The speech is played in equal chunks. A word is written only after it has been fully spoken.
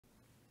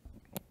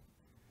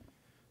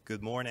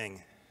Good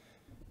morning.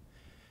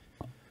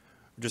 We're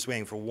just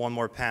waiting for one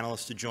more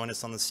panelist to join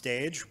us on the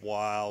stage.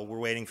 While we're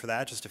waiting for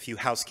that, just a few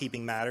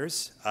housekeeping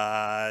matters.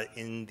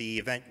 In the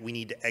event we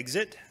need to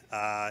exit,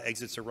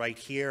 exits are right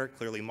here,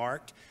 clearly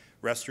marked.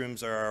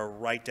 Restrooms are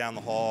right down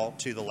the hall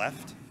to the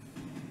left.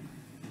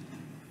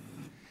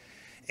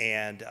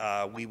 And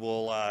we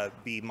will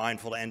be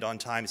mindful to end on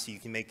time so you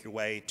can make your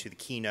way to the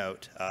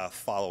keynote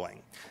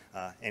following.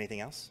 Anything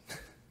else?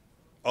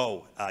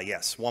 Oh,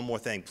 yes, one more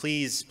thing.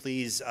 Please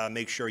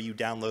make sure you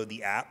download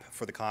the app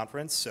for the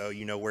conference so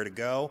you know where to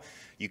go.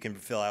 You can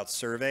fill out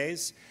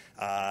surveys.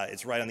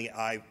 It's right on the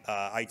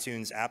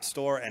iTunes App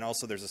Store, and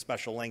also there's a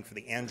special link for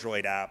the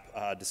Android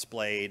app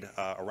displayed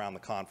around the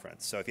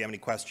conference. So if you have any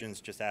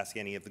questions, just ask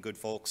any of the good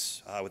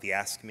folks with the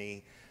Ask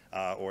Me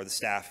or the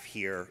staff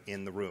here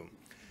in the room.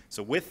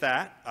 So with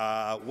that,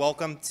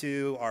 welcome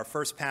to our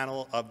first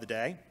panel of the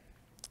day.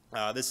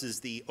 This is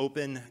the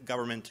Open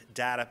Government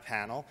Data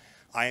Panel.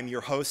 I am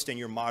your host and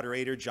your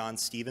moderator, John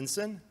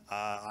Stevenson.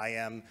 I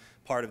am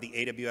part of the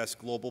AWS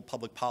Global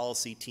Public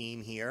Policy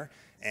team here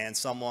and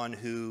someone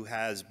who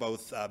has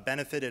both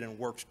benefited and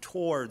worked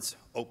towards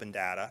open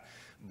data.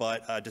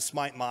 But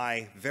despite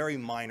my very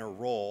minor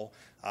role,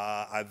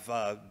 I've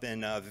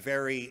been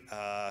very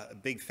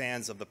big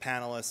fans of the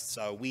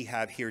panelists we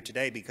have here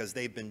today because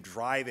they've been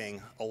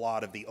driving a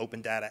lot of the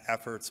open data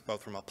efforts,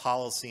 both from a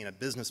policy and a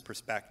business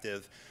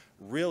perspective,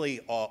 really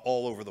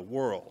all over the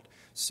world.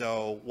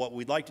 So what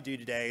we'd like to do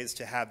today is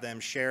to have them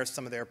share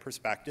some of their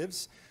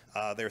perspectives,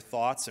 their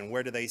thoughts, and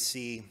where do they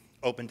see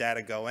open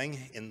data going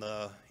in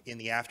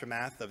the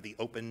aftermath of the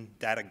Open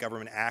Data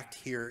Government Act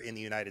here in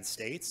the United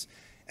States,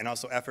 and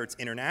also efforts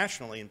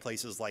internationally in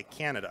places like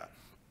Canada.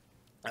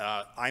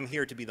 I'm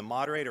here to be the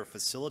moderator,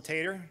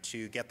 facilitator,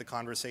 to get the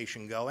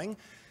conversation going.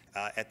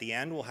 At the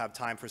end, we'll have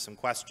time for some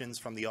questions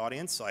from the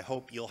audience, so I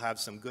hope you'll have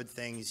some good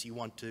things you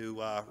want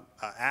to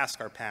ask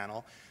our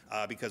panel,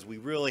 because we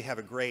really have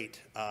a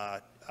great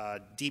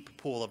deep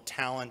pool of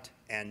talent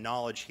and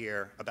knowledge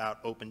here about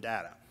open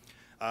data.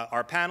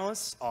 Our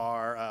panelists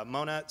are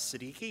Mona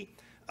Siddiqui,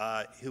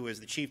 who is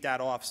the Chief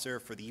Data Officer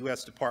for the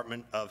U.S.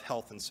 Department of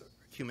Health and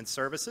Human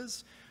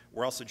Services.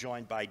 We're also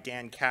joined by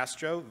Dan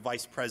Castro,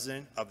 Vice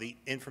President of the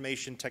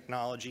Information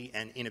Technology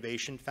and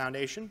Innovation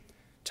Foundation,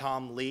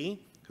 Tom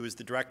Lee, who is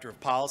the Director of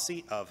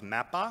Policy of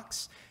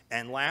Mapbox,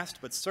 and last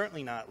but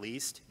certainly not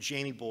least,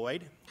 Jamie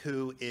Boyd,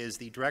 who is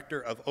the Director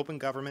of Open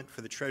Government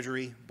for the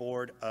Treasury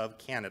Board of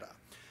Canada.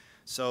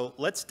 So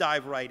let's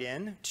dive right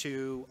in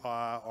to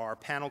our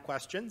panel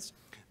questions.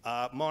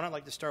 Mona, I'd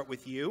like to start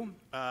with you.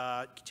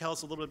 Tell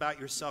us a little bit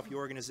about yourself, your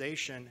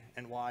organization,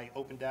 and why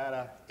open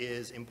data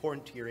is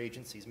important to your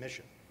agency's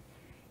mission.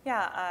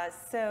 Yeah,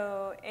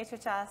 so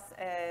HHS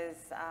is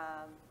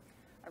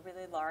a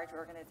really large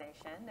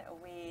organization.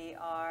 We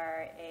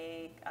are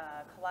a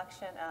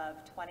collection of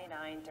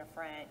 29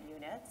 different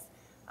units.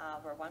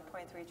 We're a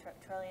 $1.3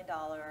 trillion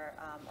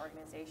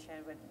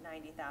organization with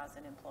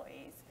 90,000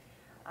 employees.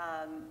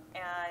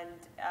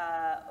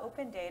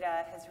 Open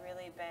data has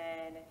really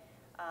been,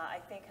 I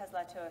think, has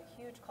led to a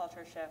huge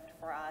culture shift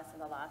for us in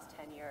the last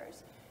 10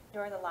 years.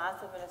 During the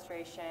last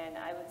administration,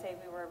 I would say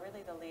we were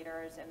really the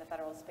leaders in the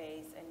federal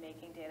space in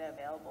making data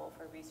available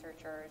for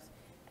researchers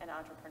and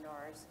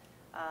entrepreneurs,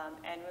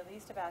 and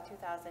released about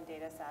 2,000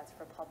 data sets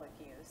for public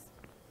use.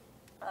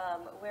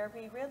 Where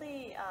we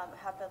really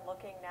have been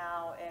looking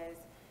now is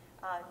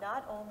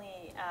not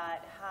only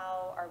at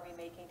how are we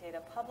making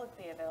data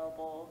publicly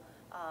available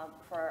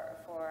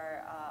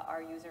for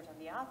our users on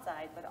the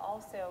outside, but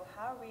also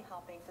how are we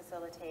helping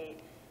facilitate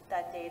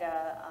that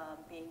data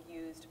being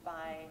used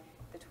by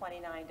the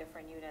 29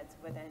 different units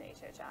within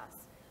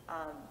HHS.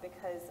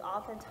 Because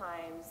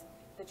oftentimes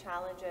the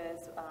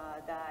challenges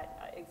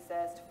that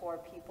exist for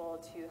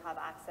people to have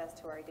access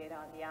to our data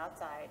on the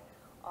outside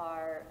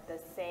are the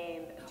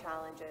same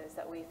challenges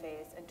that we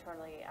face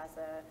internally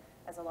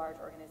as a large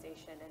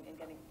organization in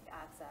getting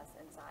access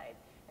inside.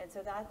 And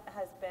so that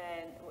has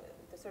been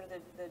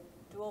the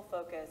dual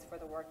focus for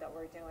the work that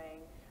we're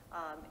doing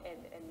and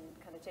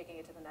kind of taking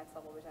it to the next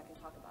level, which I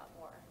can talk about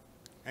more.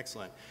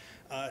 Excellent.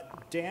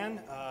 Dan,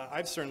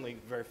 I'm certainly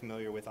very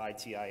familiar with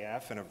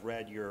ITIF and have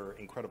read your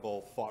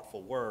incredible,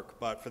 thoughtful work,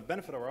 but for the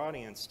benefit of our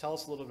audience, tell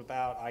us a little bit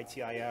about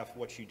ITIF,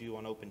 what you do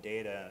on open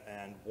data,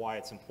 and why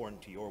it's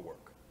important to your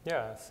work.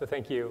 Yeah, so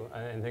thank you,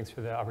 and thanks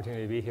for the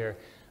opportunity to be here.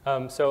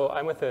 So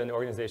I'm with an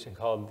organization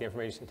called the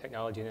Information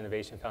Technology and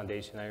Innovation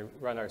Foundation. I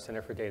run our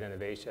Center for Data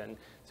Innovation.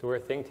 So we're a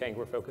think tank.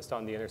 We're focused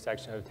on the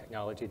intersection of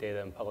technology,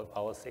 data, and public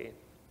policy.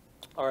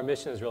 Our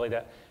mission is really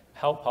to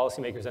help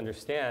policymakers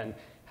understand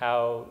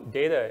how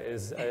data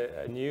is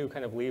a new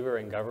kind of lever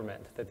in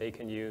government that they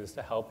can use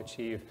to help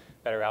achieve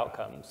better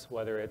outcomes,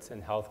 whether it's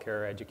in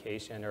healthcare,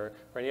 education, or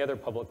any other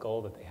public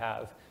goal that they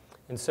have.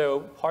 And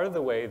so part of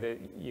the way that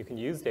you can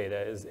use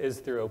data is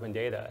through open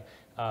data,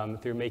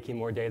 through making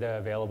more data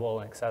available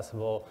and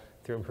accessible,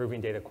 through improving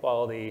data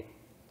quality,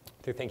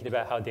 through thinking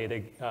about how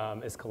data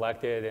is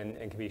collected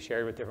and can be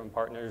shared with different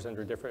partners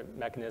under different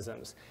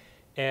mechanisms.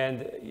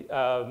 And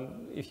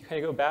if you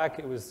kind of go back,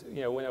 it was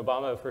when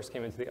Obama first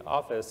came into the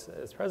office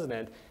as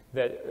president,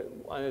 that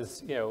on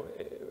his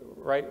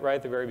right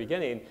at the very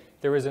beginning,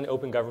 there was an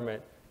open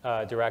government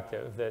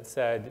directive that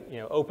said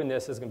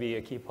openness is going to be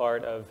a key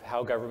part of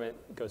how government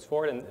goes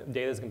forward, and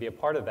data is going to be a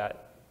part of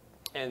that.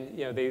 And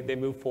they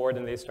moved forward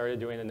and they started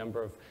doing a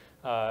number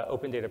of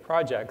open data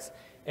projects.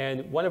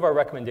 And one of our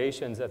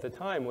recommendations at the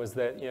time was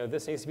that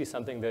this needs to be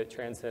something that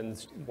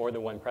transcends more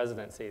than one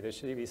presidency. This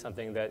should be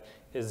something that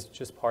is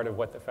just part of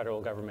what the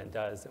federal government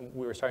does. And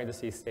we were starting to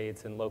see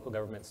states and local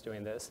governments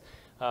doing this.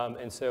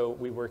 And so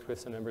we worked with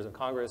some members of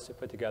Congress to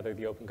put together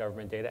the Open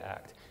Government Data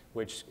Act,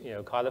 which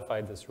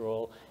codified this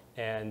rule.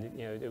 And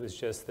it was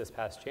just this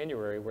past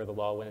January where the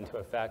law went into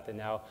effect. And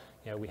now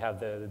we have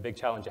the big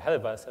challenge ahead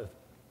of us of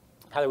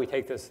how do we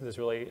take this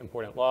really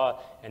important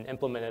law and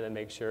implement it and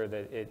make sure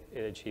that it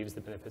achieves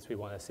the benefits we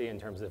want to see in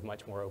terms of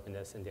much more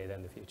openness in data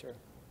in the future.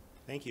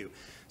 Thank you.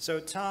 So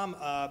Tom,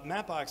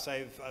 Mapbox,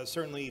 I've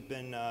certainly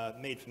been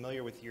made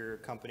familiar with your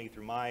company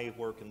through my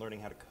work in learning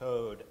how to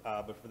code,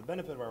 but for the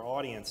benefit of our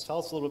audience, tell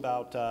us a little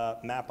about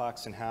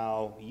Mapbox and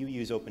how you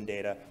use open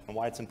data and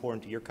why it's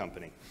important to your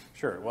company.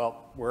 Sure.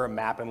 Well, we're a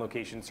map and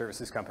location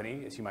services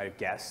company, as you might have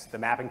guessed. The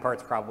mapping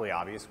part's probably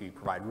obvious. We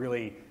provide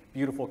really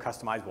beautiful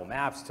customizable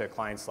maps to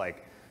clients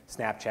like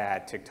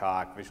Snapchat,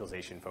 TikTok,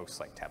 visualization folks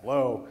like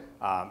Tableau,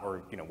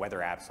 or weather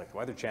apps like the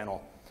Weather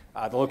Channel.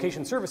 The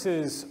location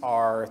services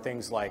are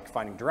things like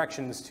finding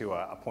directions to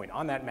a point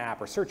on that map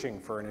or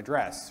searching for an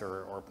address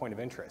or a point of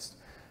interest.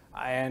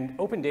 And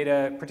open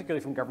data,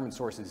 particularly from government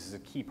sources, is a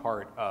key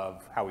part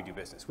of how we do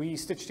business. We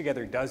stitch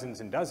together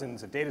dozens and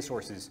dozens of data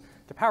sources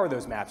to power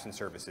those maps and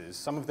services.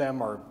 Some of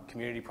them are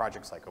community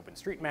projects like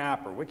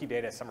OpenStreetMap or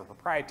Wikidata. Some are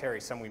proprietary.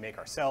 Some we make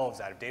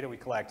ourselves out of data we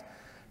collect.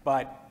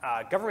 But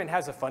government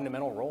has a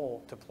fundamental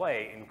role to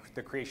play in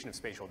the creation of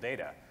spatial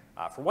data.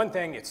 For one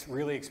thing, it's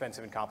really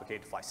expensive and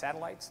complicated to fly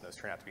satellites. Those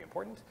turn out to be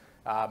important.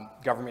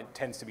 Government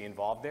tends to be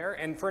involved there.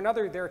 And for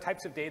another, there are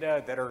types of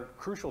data that are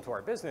crucial to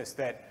our business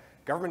that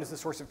government is the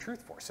source of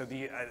truth for. So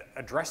the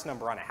address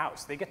number on a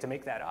house, they get to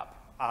make that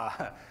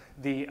up.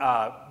 The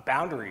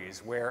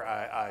boundaries where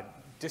a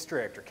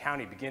district or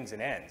county begins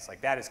and ends,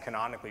 like that is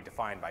canonically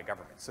defined by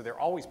government. So they're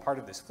always part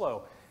of this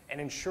flow. And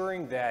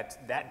ensuring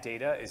that that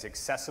data is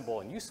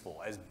accessible and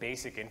useful as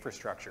basic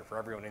infrastructure for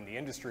everyone in the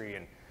industry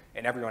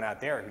and everyone out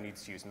there who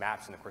needs to use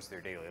maps in the course of their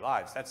daily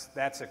lives,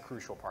 that's a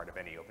crucial part of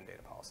any open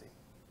data policy.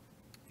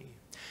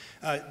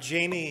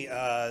 Jamie,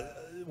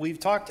 we've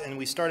talked and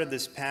we started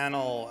this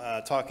panel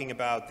talking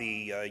about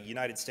the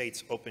United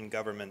States Open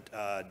Government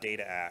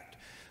Data Act.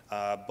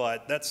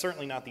 But that's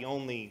certainly not the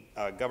only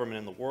government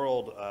in the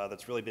world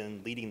that's really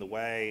been leading the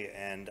way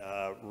and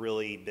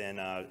really been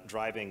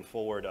driving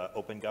forward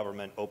open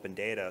government, open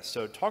data.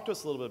 So talk to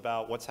us a little bit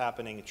about what's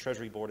happening at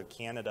Treasury Board of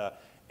Canada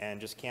and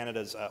just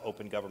Canada's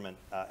open government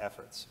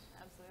efforts.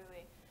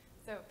 Absolutely.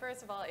 So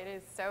first of all, it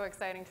is so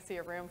exciting to see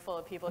a room full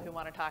of people who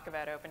want to talk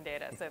about open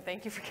data. So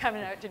thank you for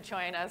coming out to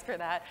join us for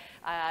that.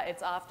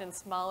 It's often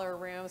smaller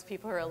rooms.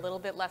 People are a little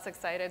bit less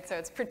excited. So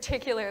it's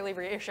particularly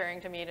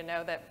reassuring to me to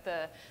know that,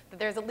 that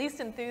there's at least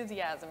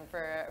enthusiasm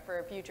for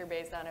a future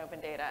based on open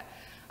data.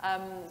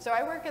 So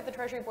I work at the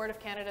Treasury Board of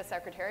Canada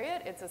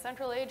Secretariat. It's a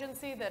central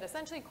agency that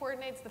essentially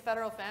coordinates the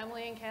federal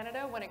family in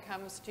Canada when it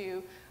comes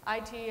to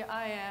IT,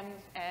 IM,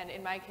 and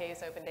in my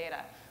case, open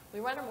data. We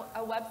run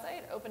a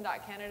website,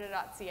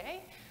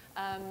 open.canada.ca.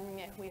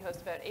 We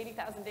host about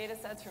 80,000 data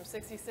sets from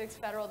 66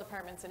 federal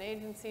departments and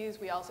agencies.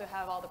 We also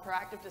have all the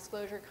proactive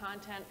disclosure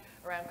content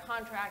around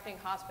contracting,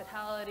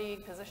 hospitality,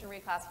 position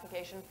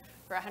reclassification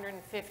for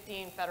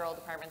 115 federal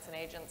departments and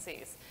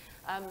agencies.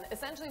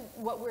 Essentially,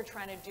 what we're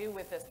trying to do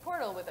with this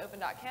portal, with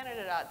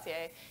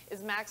open.canada.ca,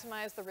 is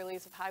maximize the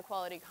release of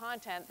high-quality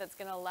content that's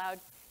going to allow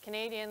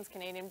Canadians,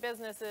 Canadian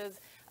businesses,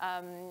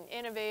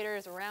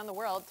 innovators around the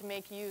world to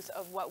make use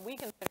of what we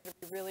consider to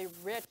be really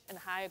rich and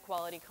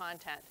high-quality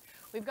content.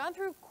 We've gone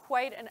through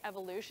quite an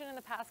evolution in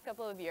the past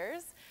couple of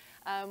years.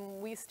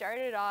 We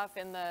started off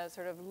in the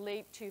sort of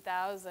late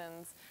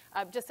 2000s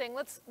just saying,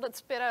 let's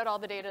spit out all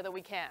the data that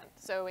we can.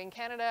 So in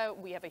Canada,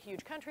 we have a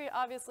huge country,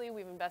 obviously.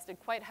 We've invested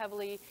quite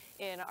heavily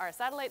in our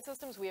satellite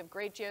systems. We have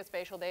great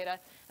geospatial data.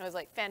 And I was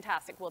like,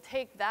 fantastic. We'll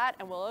take that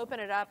and we'll open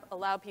it up,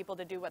 allow people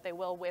to do what they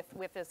will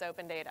with this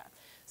open data.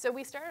 So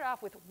we started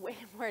off with way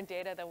more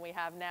data than we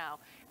have now.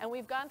 And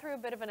we've gone through a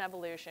bit of an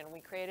evolution.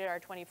 We created our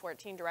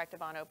 2014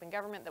 Directive on Open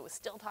Government that was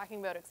still talking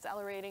about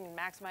accelerating and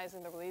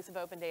maximizing the release of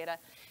open data.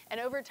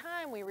 And over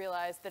time, we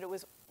realized that it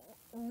was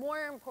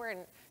more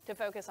important to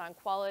focus on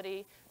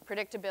quality,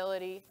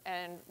 predictability,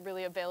 and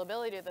really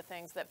availability of the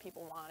things that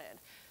people wanted.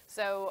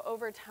 So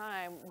over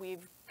time,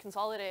 we've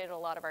consolidated a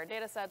lot of our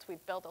data sets.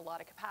 We've built a lot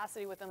of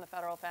capacity within the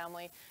federal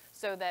family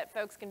so that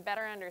folks can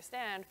better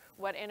understand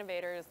what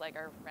innovators like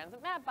our friends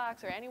at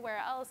Mapbox or anywhere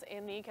else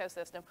in the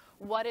ecosystem,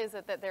 what is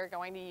it that they're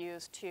going to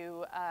use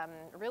to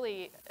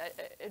really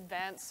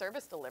advance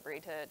service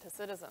delivery to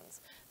citizens.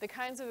 The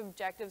kinds of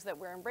objectives that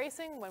we're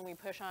embracing when we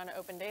push on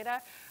open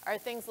data are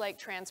things like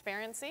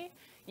transparency.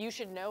 You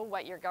should know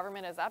what your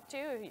government is up to,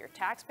 your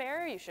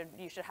taxpayer, you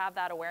should have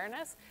that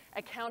awareness.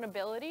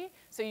 Accountability,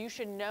 so you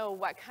should know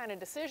what kind of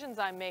decisions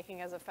I'm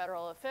making as a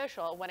federal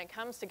official when it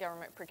comes to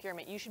government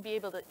procurement. You should be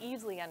able to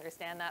easily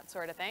understand that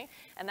sort of thing,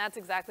 and that's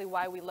exactly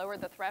why we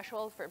lowered the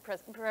threshold for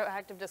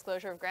proactive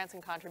disclosure of grants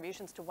and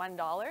contributions to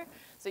 $1,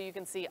 so you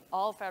can see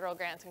all federal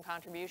grants and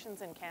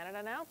contributions in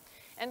Canada now.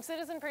 And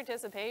citizen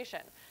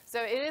participation.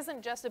 So it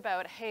isn't just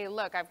about, hey,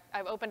 look,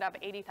 I've opened up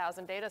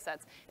 80,000 data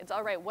sets. It's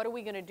all right, what are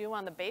we going to do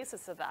on the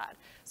basis of that?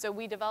 So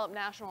we develop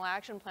national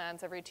action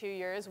plans every 2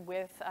 years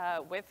with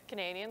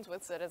Canadians,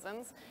 with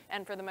citizens.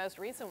 And for the most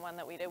recent one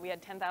that we did, we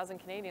had 10,000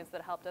 Canadians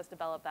that helped us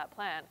develop that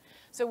plan.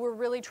 So we're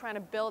really trying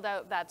to build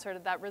out that sort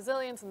of that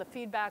resilience and the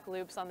feedback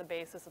loops on the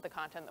basis of the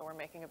content that we're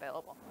making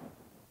available.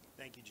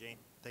 Thank you, Jane.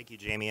 Thank you,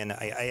 Jamie. And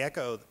I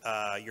echo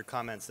your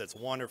comments. That's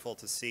wonderful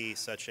to see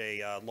such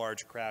a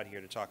large crowd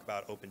here to talk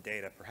about open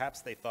data.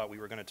 Perhaps they thought we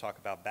were going to talk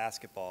about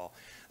basketball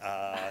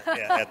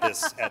at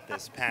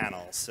this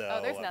panel. So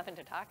oh, there's nothing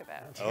to talk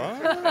about.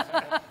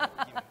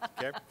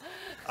 Okay.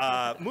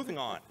 Moving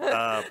on.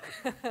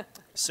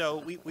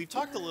 So we've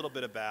talked a little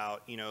bit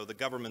about the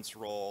government's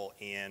role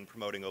in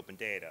promoting open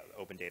data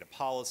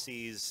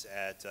policies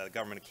at the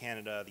Government of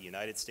Canada, the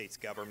United States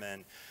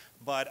government.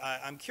 But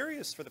I'm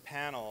curious for the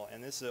panel,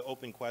 and this is an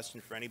open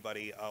question for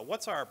anybody,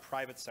 what's our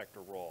private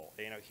sector role?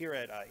 Here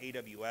at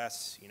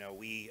AWS,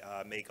 we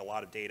make a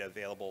lot of data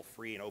available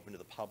free and open to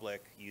the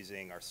public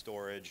using our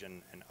storage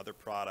and other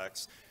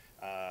products.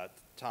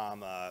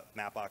 Tom,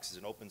 Mapbox is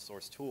an open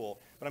source tool.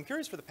 But I'm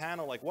curious for the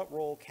panel, like what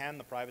role can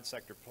the private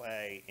sector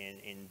play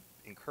in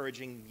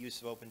encouraging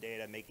use of open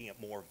data, making it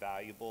more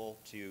valuable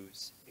to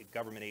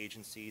government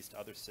agencies, to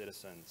other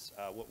citizens?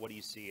 What do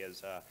you see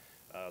as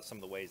some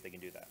of the ways they can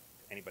do that?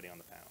 Anybody on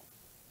the panel?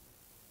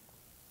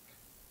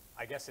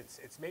 I guess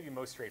it's maybe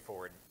most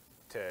straightforward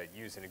to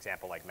use an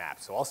example like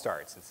maps. So I'll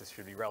start, since this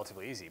should be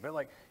relatively easy. But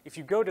like, if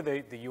you go to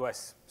the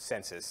US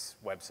Census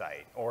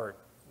website, or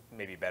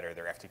maybe better,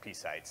 their FTP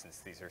site, since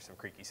these are some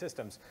creaky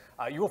systems,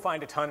 you will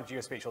find a ton of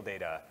geospatial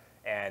data.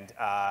 And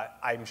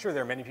I'm sure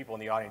there are many people in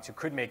the audience who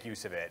could make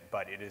use of it,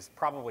 but it is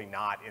probably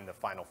not in the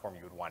final form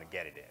you would want to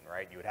get it in,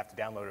 right? You would have to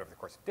download it over the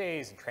course of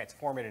days and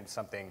transform it into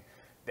something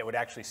that would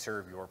actually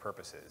serve your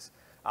purposes.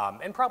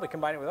 And probably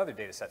combine it with other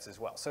data sets as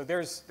well. So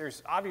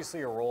there's obviously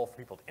a role for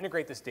people to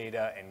integrate this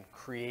data and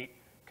create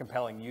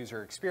compelling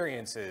user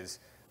experiences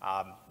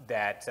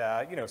that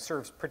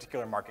serves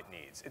particular market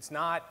needs. It's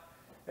not,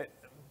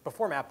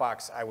 before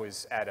Mapbox, I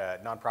was at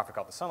a nonprofit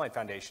called the Sunlight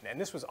Foundation, and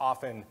this was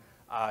often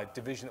a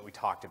division that we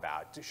talked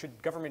about.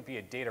 Should government be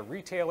a data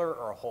retailer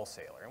or a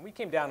wholesaler? And we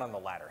came down on the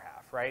latter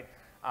half, right?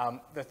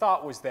 The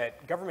thought was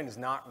that government is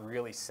not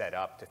really set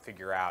up to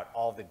figure out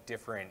all the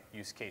different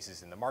use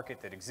cases in the market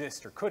that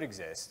exist or could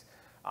exist.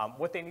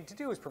 What they need to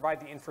do is provide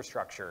the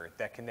infrastructure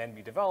that can then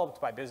be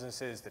developed by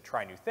businesses that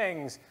try new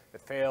things,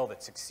 that fail,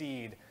 that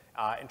succeed,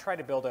 and try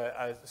to build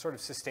a sort of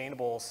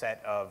sustainable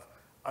set of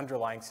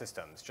underlying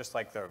systems, just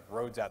like the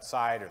roads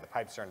outside or the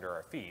pipes under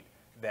our feet,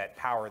 that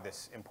power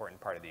this important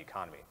part of the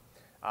economy.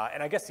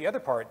 And I guess the other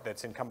part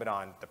that's incumbent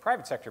on the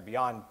private sector,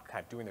 beyond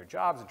kind of doing their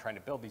jobs and trying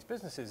to build these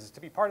businesses, is to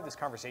be part of this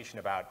conversation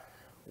about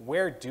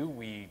where do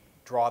we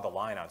draw the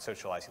line on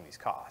socializing these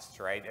costs,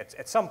 right?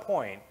 At some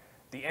point,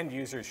 the end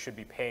users should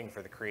be paying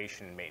for the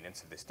creation and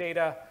maintenance of this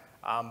data,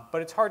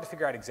 but it's hard to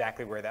figure out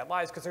exactly where that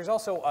lies, because there's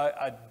also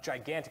a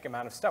gigantic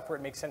amount of stuff where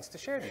it makes sense to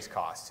share these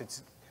costs.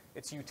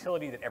 It's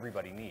utility that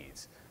everybody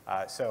needs.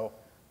 So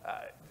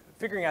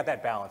figuring out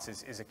that balance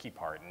is a key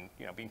part, and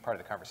being part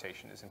of the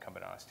conversation is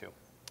incumbent on us too.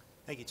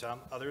 Thank you, Tom.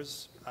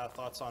 Others,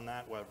 thoughts on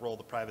that? What role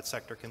the private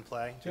sector can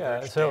play?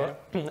 Yeah, so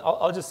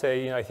I'll just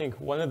say, I think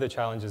one of the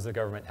challenges the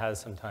government has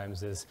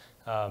sometimes is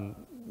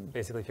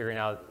basically figuring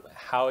out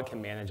how it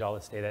can manage all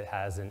this data it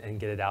has and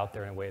get it out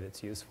there in a way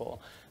that's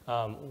useful.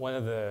 One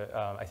of the,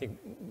 I think,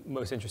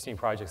 most interesting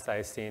projects that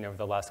I've seen over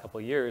the last couple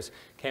of years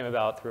came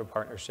about through a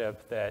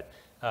partnership that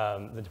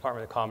the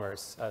Department of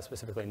Commerce,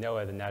 specifically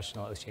NOAA, the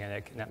National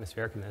Oceanic and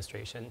Atmospheric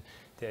Administration,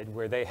 did,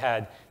 where they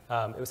had,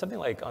 it was something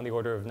like on the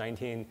order of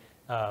 19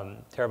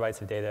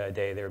 terabytes of data a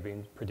day that were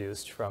being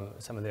produced from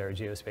some of their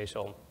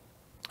geospatial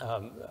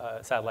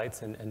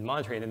satellites and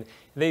monitoring. And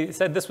they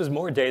said this was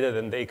more data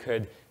than they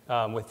could,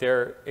 with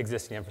their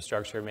existing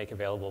infrastructure, make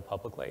available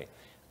publicly.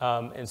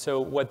 And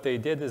so what they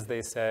did is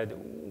they said,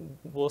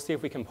 we'll see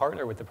if we can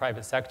partner with the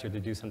private sector to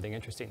do something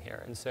interesting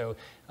here. And so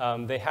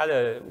they had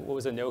what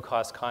was a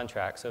no-cost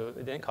contract, so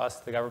it didn't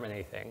cost the government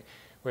anything,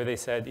 where they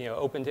said,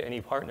 open to any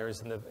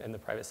partners in the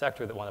private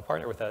sector that want to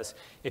partner with us.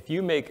 If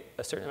you make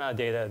a certain amount of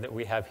data that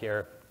we have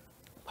here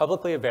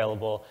publicly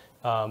available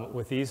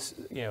with these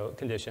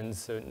conditions,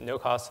 so no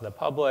cost to the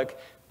public,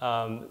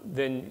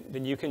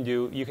 then you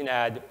can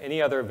add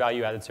any other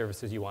value-added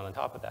services you want on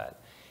top of that.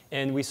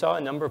 And we saw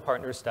a number of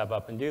partners step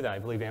up and do that. I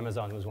believe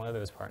Amazon was one of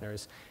those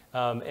partners.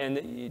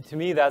 And to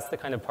me, that's the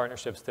kind of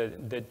partnerships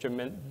that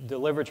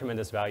deliver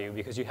tremendous value,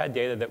 because you had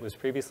data that was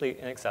previously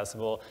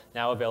inaccessible,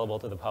 now available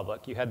to the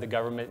public. You had the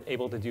government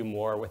able to do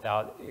more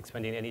without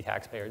expending any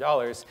taxpayer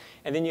dollars.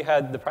 And then you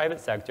had the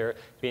private sector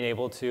being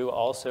able to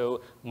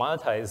also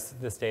monetize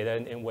this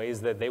data in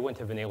ways that they wouldn't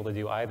have been able to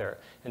do either.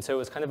 And so it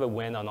was kind of a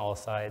win on all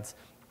sides.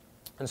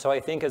 And so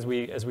I think as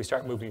we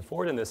start moving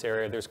forward in this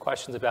area, there's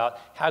questions about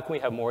how can we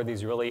have more of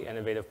these really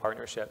innovative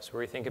partnerships,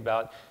 where we think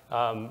about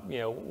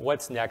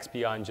what's next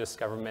beyond just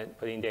government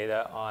putting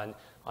data on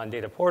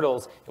data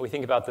portals, and we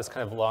think about this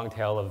kind of long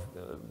tail of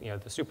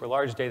the super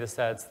large data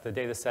sets, the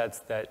data sets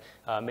that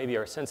maybe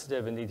are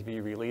sensitive and need to be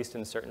released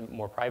in certain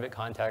more private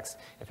contexts,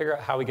 and figure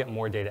out how we get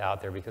more data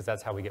out there, because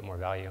that's how we get more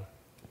value.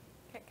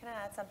 Can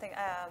I add something?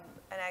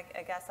 And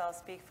I guess I'll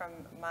speak from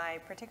my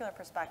particular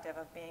perspective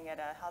of being at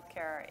a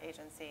healthcare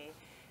agency.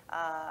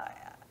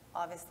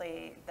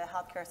 Obviously, the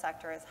healthcare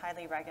sector is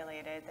highly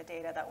regulated. The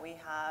data that we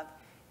have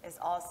is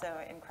also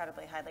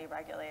incredibly highly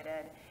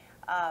regulated.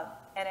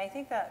 And I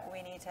think that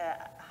we need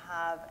to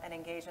have and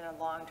engage in a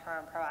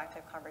long-term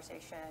proactive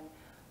conversation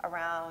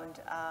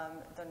around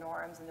the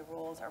norms and the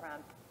rules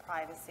around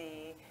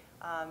privacy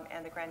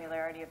and the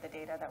granularity of the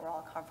data that we're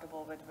all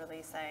comfortable with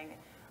releasing.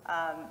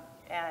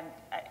 And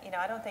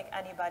I don't think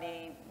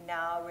anybody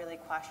now really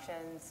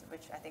questions,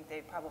 which I think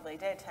they probably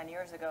did 10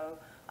 years ago,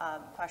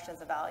 questions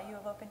the value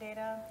of open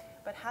data.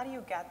 But how do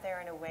you get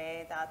there in a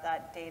way that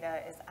that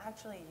data is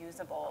actually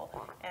usable,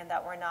 and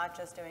that we're not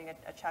just doing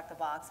a check the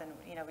box and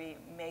we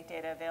make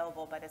data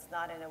available, but it's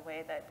not in a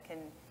way that can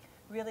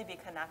really be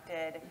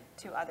connected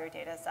to other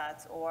data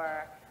sets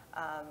or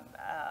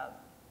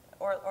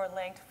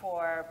linked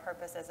for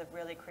purposes of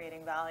really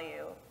creating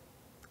value.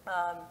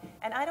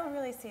 And I don't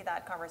really see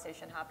that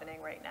conversation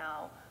happening right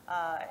now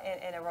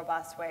in a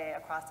robust way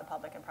across the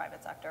public and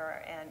private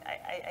sector. And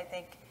I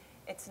think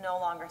it's no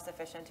longer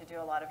sufficient to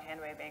do a lot of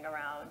hand-waving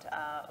around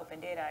open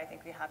data. I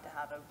think we have to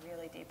have a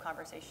really deep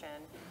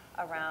conversation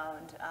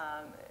around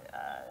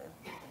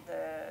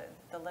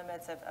the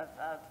limits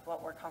of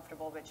what we're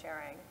comfortable with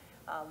sharing,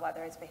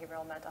 whether it's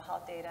behavioral mental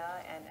health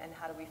data and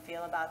how do we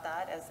feel about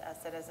that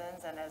as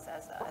citizens and as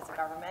a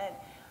government.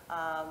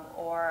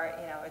 Or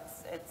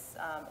it's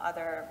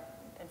other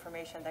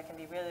information that can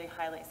be really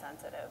highly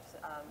sensitive.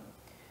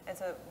 And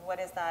so what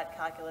is that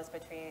calculus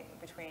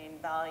between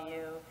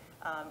value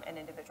and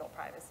individual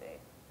privacy?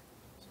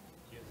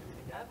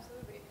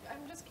 Absolutely.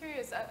 I'm just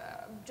curious,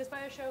 just by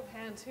a show of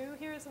hands, who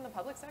here is in the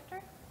public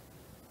sector?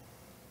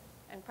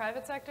 And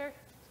private sector?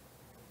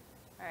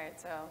 All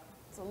right, so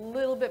it's a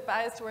little bit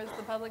biased towards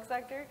the public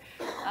sector.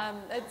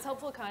 It's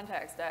helpful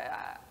context.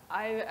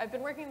 I've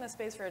been working in this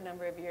space for a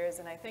number of years,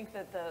 and I think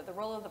that the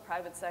role of the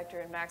private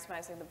sector in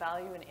maximizing the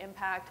value and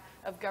impact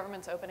of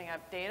governments opening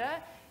up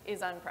data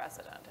is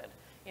unprecedented.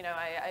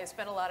 I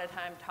spent a lot of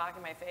time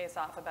talking my face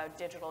off about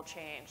digital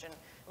change, and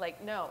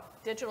no,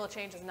 digital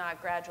change is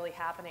not gradually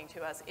happening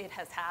to us, it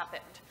has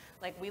happened.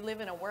 We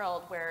live in a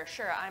world where,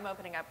 sure, I'm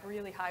opening up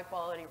really high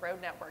quality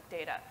road network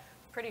data.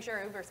 Pretty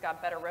sure Uber's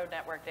got better road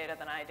network data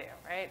than I do,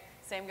 right?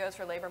 Same goes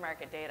for labor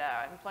market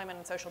data. Employment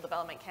and Social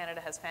Development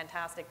Canada has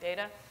fantastic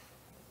data.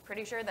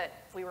 Pretty sure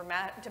that if we were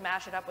to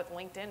mash it up with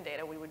LinkedIn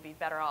data, we would be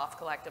better off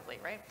collectively,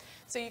 right?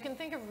 So you can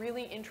think of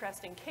really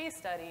interesting case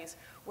studies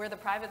where the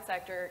private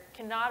sector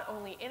can not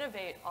only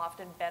innovate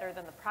often better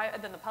than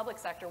the public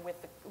sector with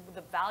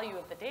the value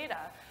of the data,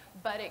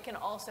 but it can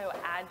also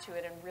add to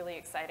it in really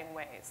exciting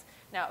ways.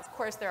 Now, of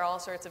course, there are all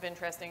sorts of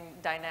interesting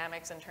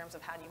dynamics in terms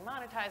of how do you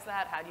monetize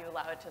that, how do you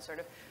allow it to sort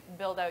of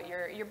build out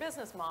your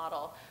business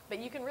model, but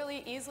you can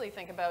really easily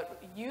think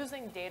about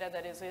using data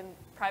that is in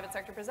private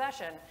sector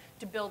possession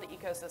to build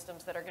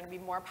ecosystems that are going to be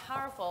more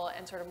powerful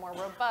and sort of more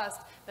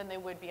robust than they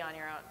would be on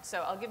your own.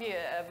 So I'll give you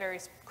a very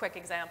quick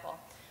example.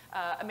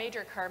 A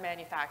major car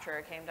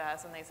manufacturer came to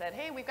us and they said,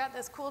 hey, we've got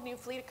this cool new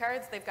fleet of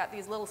cars. They've got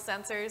these little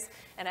sensors,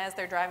 and as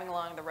they're driving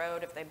along the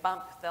road, if they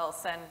bump, they'll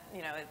send,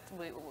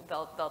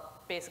 they'll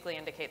basically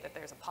indicate that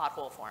there's a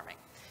pothole forming.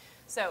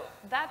 So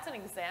that's an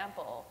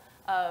example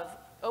of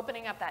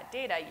opening up that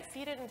data. You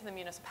feed it into the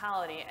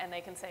municipality, and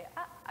they can say,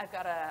 I've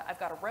got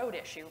a road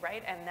issue,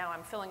 right? And now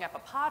I'm filling up a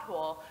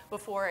pothole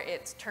before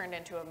it's turned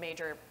into a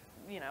major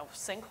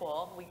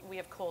sinkhole. We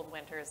have cold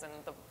winters and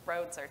the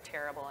roads are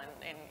terrible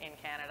in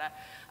Canada.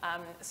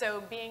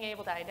 So being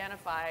able to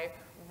identify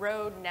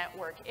road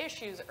network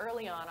issues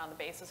early on the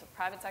basis of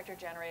private sector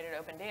generated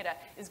open data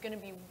is going to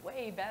be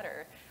way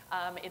better.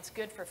 It's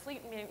good for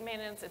fleet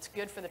maintenance, it's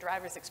good for the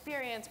driver's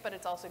experience, but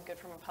it's also good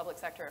from a public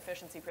sector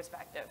efficiency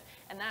perspective.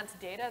 And that's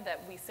data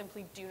that we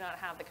simply do not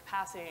have the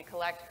capacity to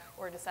collect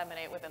or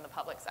disseminate within the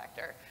public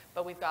sector.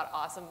 But we've got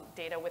awesome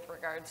data with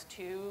regards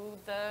to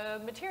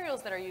the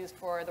materials that are used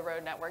for the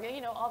road network,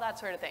 all that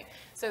sort of thing.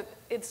 So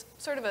it's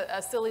sort of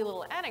a silly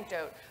little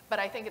anecdote, but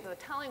I think it's a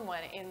telling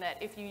one in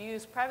that if you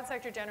use private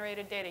sector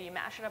generated data, you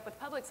mash it up with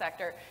public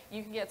sector,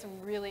 you can get some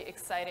really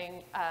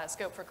exciting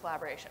scope for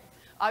collaboration.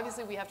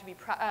 Obviously, we have to be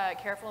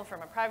careful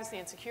from a privacy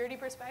and security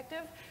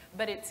perspective,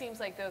 but it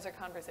seems like those are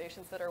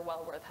conversations that are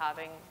well worth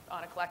having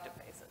on a collective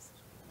basis.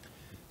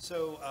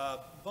 So,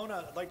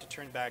 Bona, I'd like to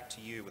turn back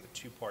to you with a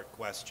two-part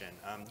question.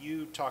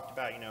 You talked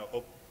about,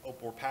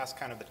 we're past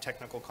kind of the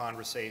technical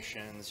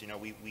conversations.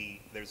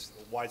 There's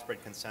a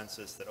widespread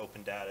consensus that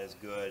open data is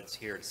good, it's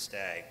here to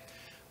stay.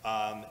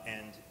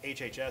 And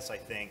HHS, I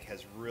think,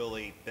 has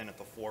really been at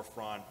the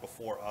forefront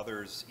before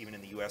others, even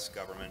in the US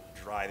government,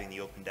 driving the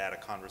open data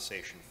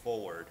conversation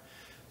forward.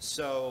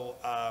 So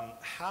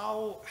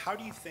how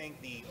do you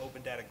think the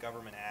Open Data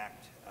Government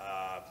Act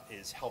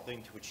is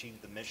helping to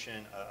achieve the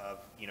mission of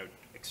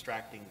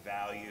extracting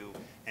value?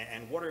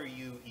 And what are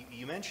you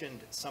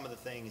mentioned some of the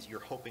things you're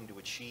hoping to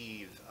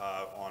achieve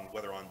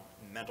whether on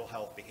mental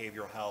health,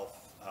 behavioral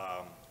health,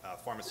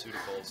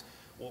 pharmaceuticals.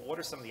 Well, what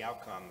are some of the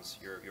outcomes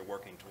you're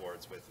working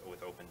towards with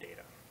open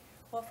data?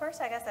 Well,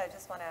 first, I guess I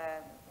just want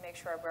to make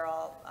sure we're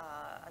all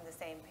on the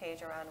same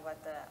page around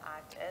what the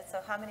act is. So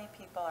how many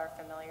people are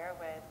familiar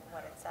with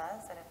what it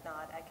says? And if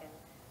not, I can...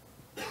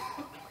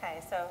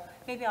 Okay, so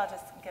maybe I'll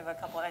just give a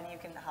couple, and you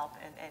can help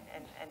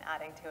in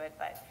adding to it.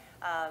 But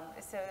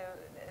so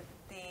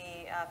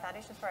the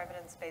Foundations for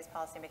Evidence-Based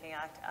Policymaking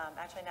Act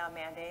actually now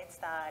mandates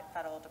that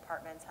federal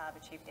departments have a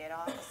chief data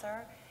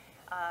officer.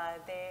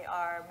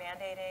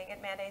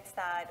 It mandates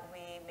that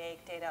we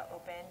make data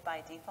open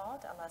by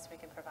default unless we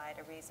can provide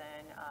a reason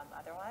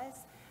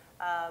otherwise.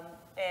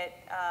 It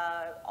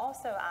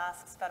also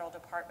asks federal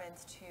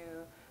departments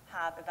to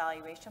have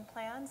evaluation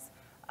plans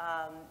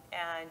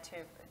and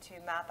to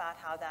map out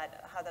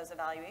how those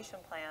evaluation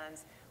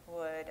plans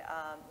would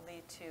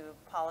lead to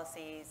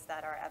policies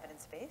that are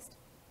evidence-based.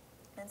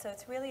 And so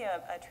it's really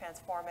a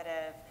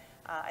transformative,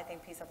 I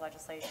think, piece of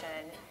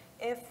legislation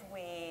if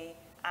we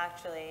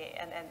actually,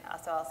 and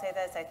so I'll say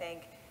this, I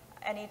think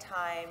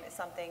anytime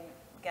something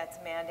gets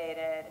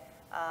mandated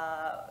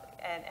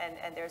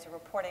and there's a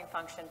reporting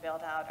function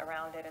built out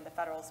around it in the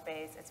federal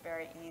space, it's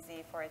very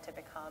easy for it to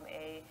become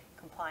a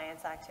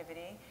compliance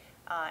activity.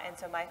 And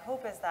so my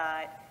hope is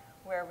that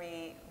where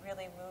we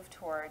really move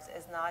towards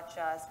is not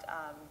just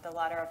the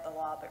letter of the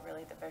law, but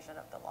really the vision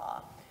of the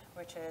law,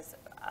 which is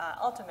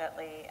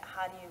ultimately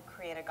how do you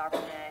create a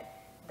government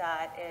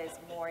that is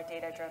more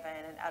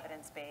data-driven and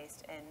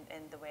evidence-based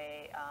in the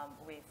way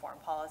we form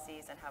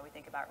policies and how we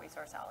think about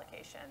resource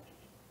allocation.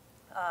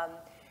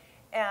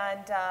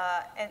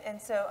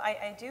 And so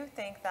I do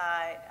think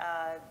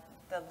that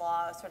the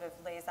law sort of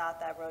lays out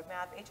that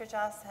roadmap.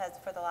 HHS has,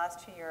 for the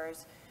last 2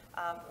 years,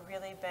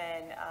 really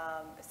been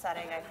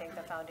setting, I think,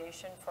 the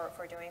foundation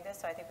for doing this.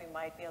 So I think we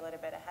might be a little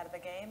bit ahead of the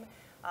game,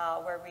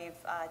 where we've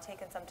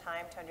taken some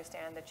time to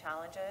understand the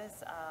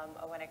challenges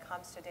when it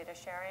comes to data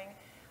sharing.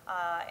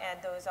 And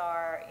those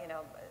are,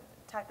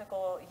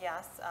 technical,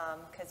 yes,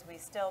 because we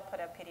still put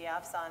up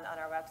PDFs on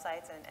our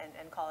websites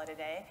and call it a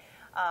day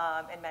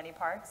in many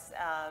parts.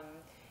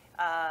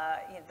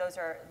 Those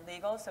are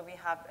legal, so we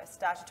have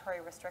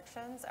statutory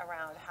restrictions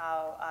around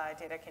how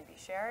data can be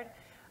shared.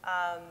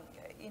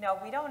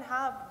 We don't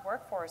have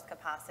workforce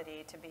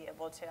capacity to be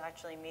able to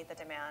actually meet the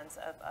demands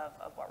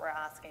of what we're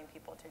asking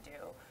people to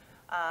do.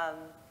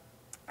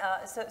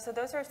 So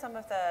those are some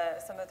of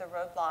the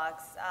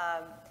roadblocks.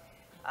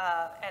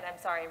 And I'm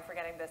sorry, I'm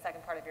forgetting the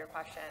second part of your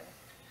question.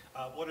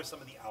 What are some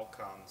of the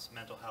outcomes,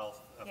 mental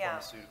health,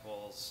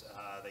 pharmaceuticals,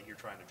 that you're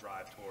trying to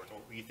drive towards,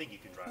 or you think you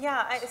can drive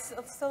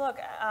towards? So look,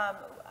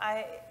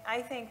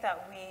 I think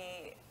that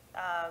we,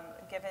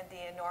 given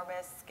the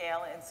enormous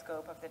scale and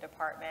scope of the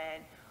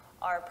department,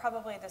 are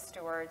probably the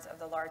stewards of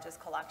the largest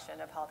collection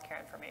of healthcare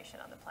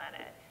information on the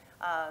planet.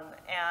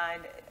 I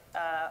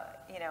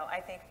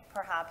think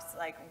perhaps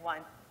like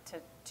 1 to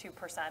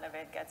 2% of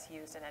it gets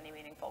used in any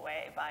meaningful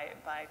way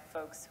by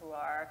folks who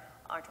are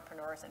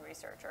entrepreneurs and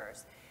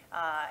researchers.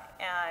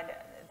 And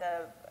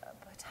the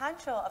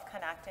potential of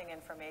connecting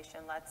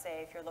information, let's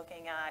say if you're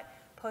looking at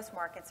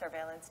post-market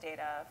surveillance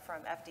data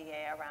from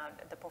FDA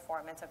around the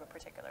performance of a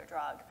particular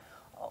drug,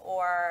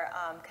 or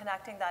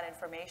connecting that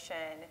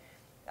information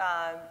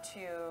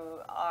to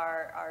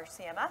our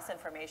CMS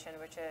information,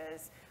 which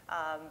is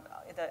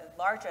the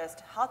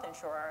largest health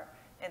insurer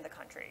in the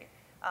country,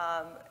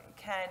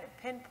 can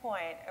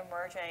pinpoint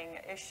emerging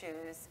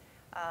issues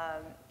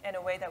in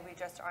a way that we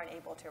just aren't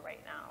able to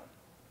right now.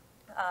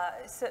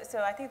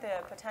 So I think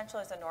the potential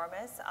is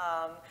enormous,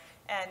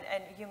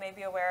 and you may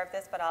be aware of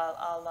this, but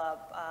I'll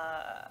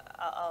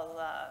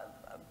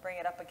bring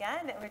it up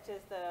again, which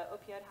is the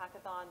opioid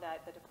hackathon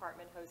that the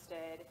department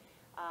hosted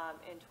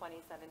in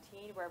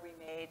 2017, where we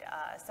made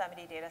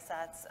 70 data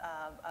sets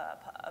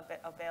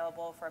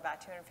available for about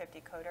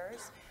 250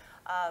 coders.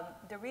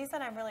 The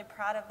reason I'm really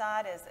proud of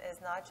that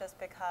is not just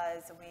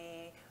because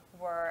we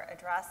were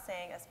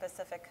addressing a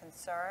specific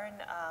concern,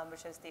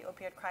 which is the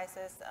opioid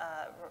crisis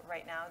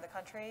right now in the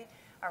country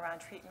around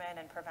treatment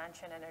and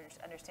prevention and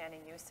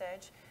understanding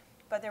usage,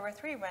 but there were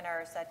 3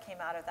 winners that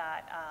came out of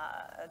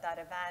that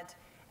event,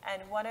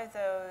 and one of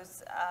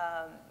those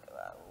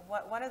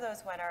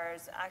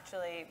winners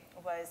actually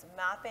was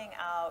mapping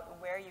out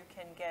where you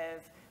can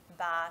give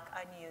back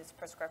unused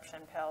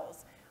prescription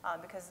pills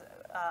because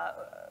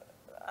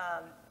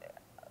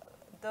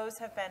those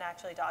have been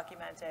actually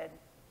documented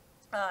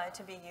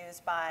to be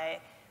used by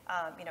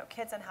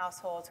kids in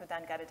households who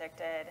then get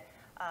addicted.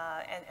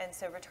 And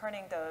so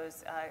returning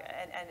those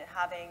and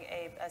having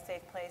a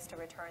safe place to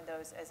return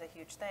those is a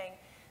huge thing.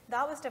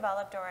 That was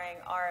developed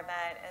during our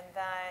event, and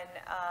then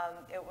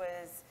it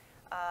was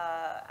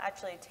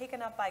actually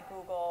taken up by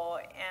Google,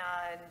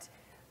 and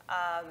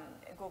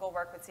Google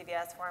worked with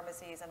CVS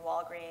pharmacies and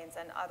Walgreens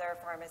and other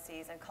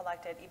pharmacies and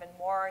collected even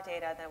more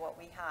data than what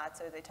we had.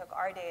 So they took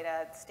our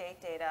data, state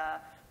data,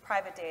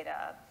 private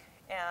data,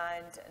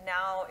 and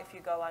now if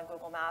you go on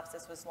Google Maps,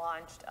 this was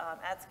launched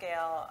at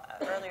scale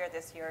earlier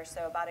this year,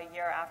 so about a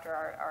year after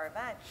our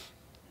event,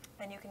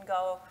 and you can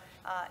go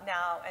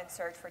now and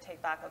search for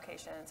take-back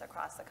locations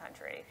across the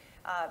country.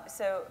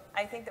 So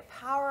I think the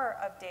power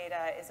of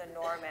data is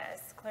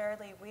enormous.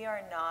 Clearly, we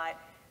are not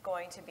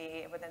going to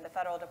be, within the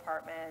federal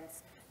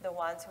departments, the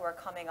ones who are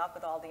coming up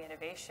with all the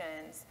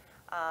innovations.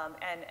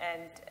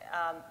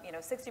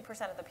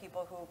 60% of the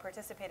people who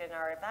participated in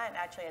our event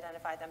actually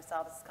identified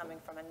themselves as coming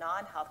from a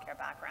non-healthcare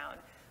background,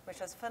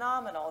 which was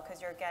phenomenal because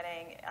you're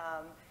getting,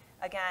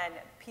 again,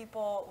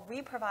 people,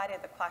 we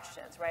provided the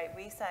questions, right?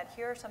 We said,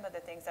 here are some of the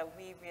things that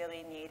we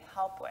really need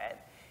help with,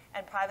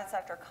 and private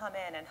sector come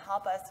in and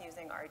help us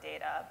using our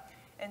data.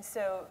 And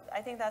so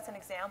I think that's an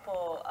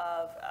example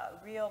of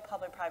real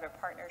public-private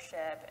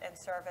partnership in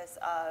service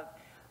of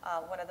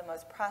one of the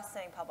most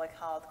pressing public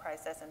health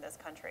crises in this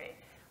country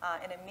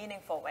in a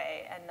meaningful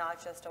way, and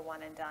not just a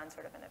one-and-done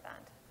sort of an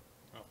event.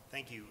 Well,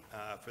 thank you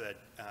for that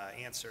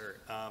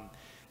answer.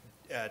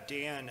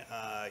 Dan,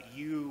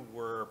 you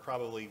were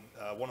probably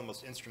one of the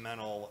most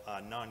instrumental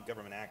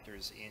non-government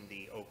actors in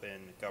the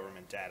Open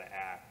Government Data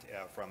Act,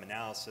 from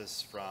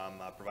analysis,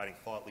 from providing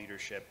thought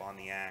leadership on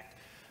the act.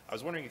 I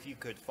was wondering if you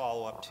could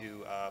follow up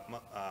to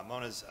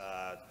Mona's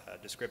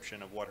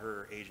description of what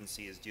her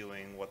agency is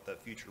doing, what the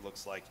future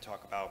looks like, to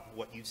talk about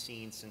what you've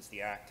seen since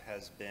the act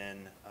has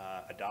been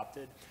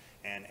adopted,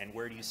 and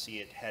where do you see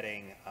it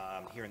heading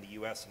here in the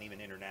U.S. and even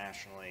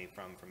internationally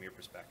from your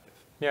perspective?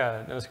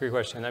 Yeah, that's a great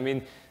question. I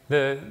mean,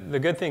 the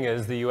good thing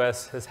is the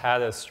U.S. has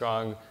had a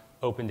strong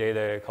open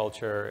data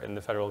culture in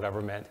the federal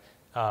government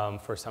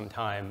for some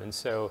time, and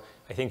so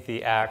I think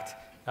the act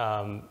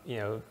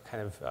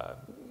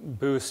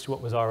boost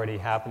what was already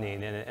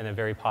happening in a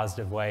very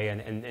positive way,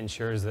 and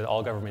ensures that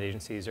all government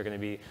agencies are going to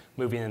be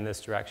moving in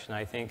this direction.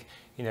 I think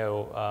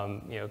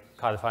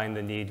codifying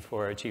the need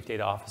for a chief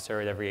data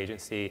officer at every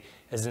agency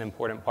is an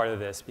important part of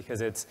this, because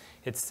it's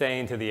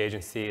saying to the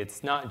agency,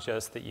 it's not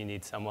just that you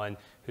need someone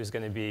who's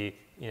going to be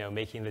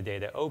making the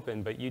data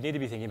open, but you need to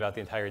be thinking about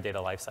the entire data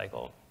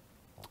lifecycle.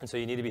 And so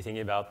you need to be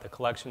thinking about the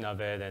collection of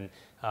it, and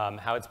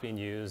how it's being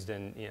used,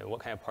 and what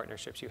kind of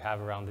partnerships you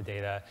have around the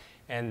data.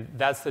 And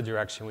that's the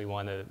direction we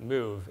want to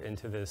move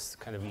into, this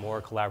kind of more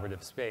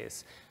collaborative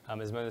space.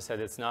 As Mona said,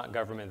 it's not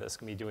government that's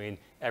going to be doing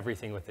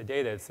everything with the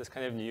data. It's this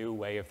kind of new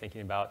way of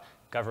thinking about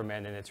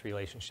government and its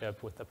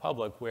relationship with the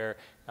public, where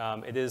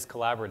it is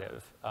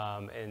collaborative,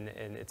 and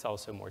it's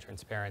also more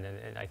transparent,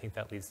 and I think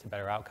that leads to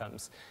better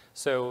outcomes.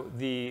 So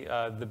the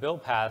bill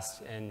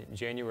passed in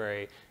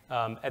January.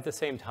 At the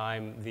same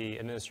time, the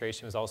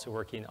administration was also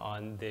working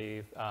on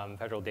the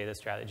federal data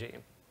strategy,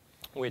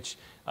 which,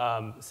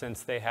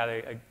 since they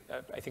had,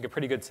 I think, a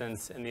pretty good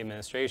sense in the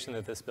administration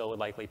that this bill would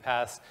likely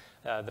pass,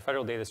 the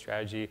federal data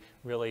strategy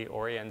really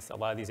orients a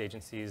lot of these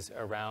agencies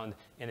around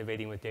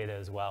innovating with data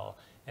as well.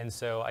 And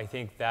so I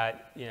think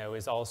that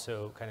is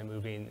also kind of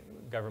moving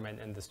government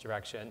in this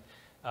direction.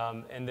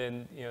 And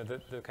then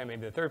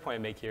maybe the third point I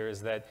make here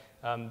is that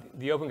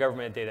the Open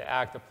Government Data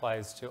Act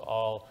applies to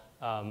all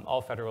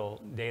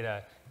federal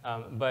data,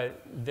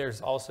 but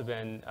there's also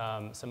been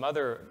some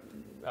other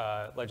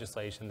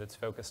legislation that's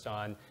focused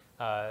on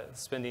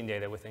spending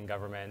data within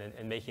government,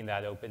 and making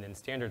that open and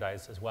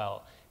standardized as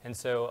well. And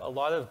so a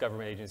lot of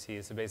government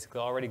agencies have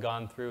basically already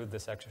gone through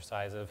this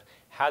exercise of,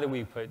 how do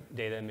we put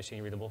data in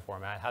machine-readable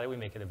format? How do we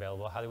make it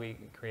available? How do we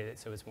create it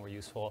so it's more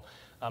useful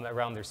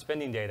around their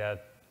spending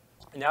data?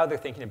 Now they're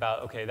thinking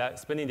about, okay, that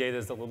spending data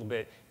is a little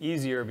bit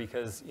easier,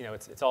 because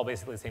it's all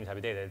basically the same type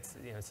of data. It's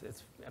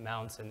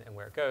amounts and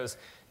where it goes.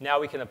 Now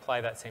we can apply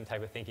that same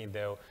type of thinking,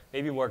 though,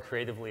 maybe more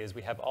creatively, as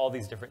we have all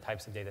these different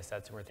types of data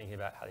sets, and we're thinking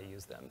about how to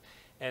use them.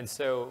 And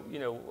so,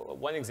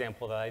 one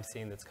example that I've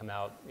seen that's come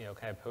out,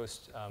 kind of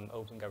post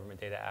Open Government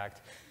Data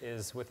Act,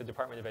 is with the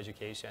Department of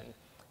Education.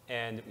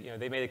 And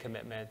they made a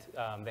commitment.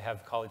 They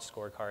have College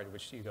Scorecard,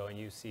 which you go and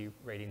you see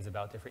ratings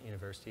about different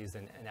universities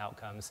and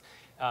outcomes.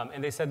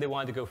 And they said they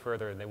wanted to go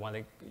further. They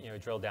wanted to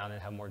drill down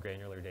and have more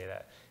granular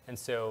data. And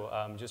so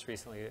just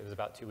recently, it was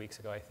about 2 weeks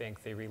ago, I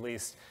think, they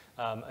released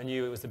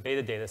it was a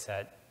beta data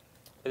set.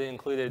 It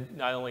included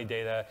not only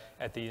data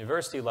at the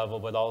university level,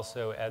 but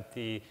also at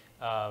the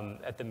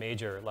at the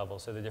major level,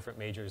 so the different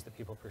majors that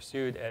people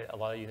pursued at a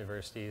lot of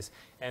universities,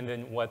 and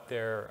then what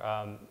their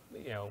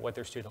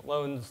student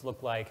loans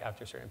look like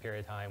after a certain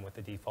period of time, what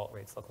the default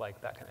rates look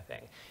like, that kind of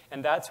thing.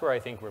 And that's where I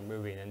think we're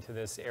moving into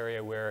this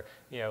area where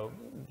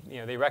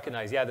they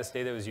recognize, yeah, this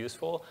data is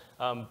useful,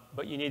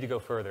 but you need to go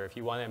further. If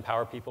you want to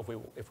empower people,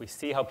 if we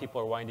see how people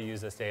are wanting to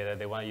use this data,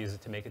 they want to use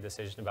it to make a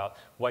decision about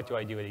what do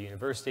I do at a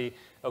university.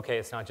 Okay,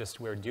 it's not just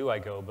where do I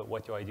go, but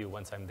what do I do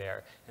once I'm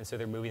there. And so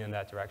they're moving in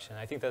that direction.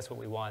 I think that's what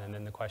we want. And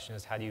then the question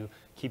is, how do you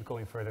keep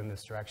going further in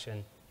this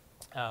direction?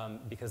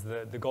 Because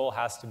the goal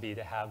has to be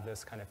to have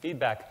this kind of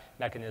feedback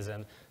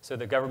mechanism so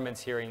the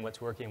government's hearing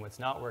what's working, what's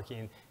not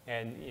working,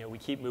 and we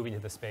keep moving to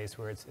the space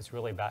where it's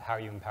really about how are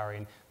you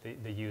empowering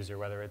the user,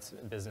 whether it's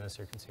business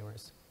or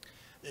consumers.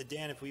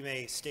 Dan, if we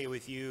may stay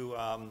with you,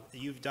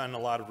 you've done a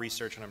lot of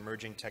research on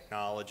emerging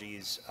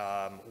technologies.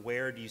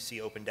 Where do you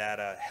see open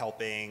data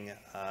helping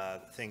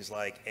things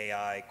like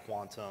AI,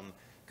 quantum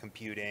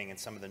computing, and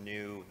some of the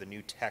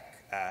new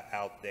tech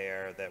out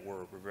there that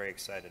we're very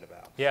excited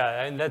about?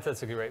 Yeah, and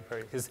that's a great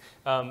point, because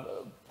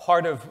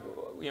part of,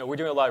 we're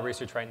doing a lot of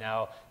research right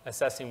now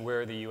assessing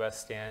where the US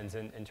stands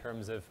in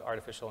terms of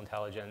artificial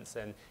intelligence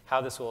and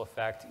how this will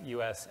affect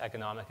US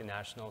economic and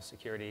national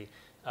security.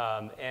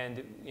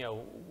 And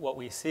what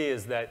we see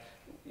is that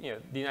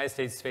the United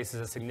States faces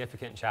a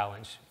significant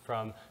challenge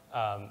from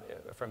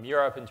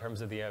Europe in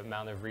terms of the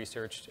amount of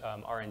research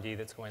R&D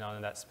that's going on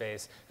in that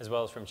space, as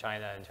well as from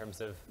China in terms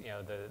of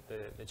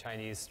the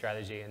Chinese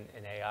strategy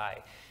in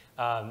AI,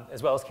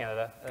 as well as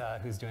Canada,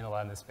 who's doing a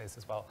lot in this space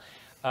as well.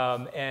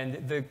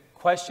 And the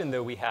question,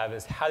 though, we have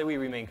is how do we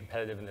remain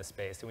competitive in this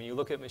space? And when you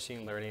look at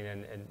machine learning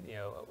and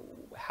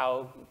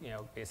how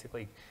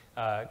basically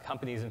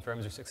companies and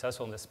firms are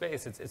successful in this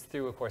space, it's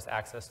through, of course,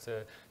 access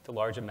to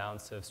large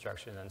amounts of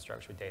structured and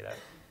unstructured data.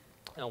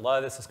 And a lot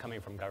of this is coming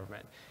from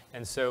government.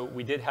 And so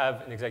we did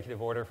have an executive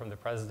order from the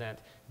president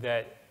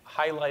that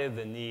highlighted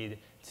the need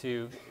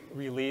to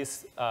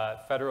release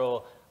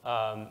federal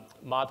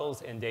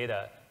models and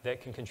data that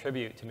can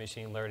contribute to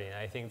machine learning. And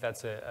I think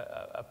that's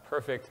a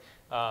perfect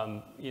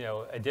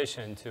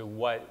addition to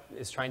what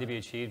is trying to be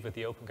achieved with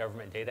the Open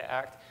Government Data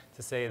Act,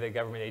 to say that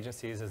government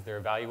agencies, as they're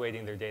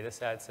evaluating their data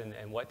sets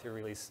and what to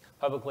release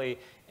publicly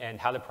and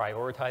how to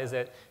prioritize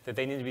it, that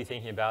they need to be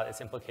thinking about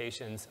its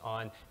implications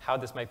on how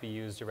this might be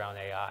used around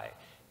AI.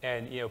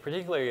 And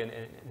particularly in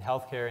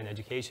healthcare and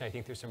education, I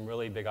think there's some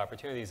really big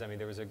opportunities. I mean,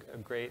 there was a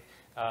great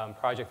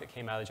project that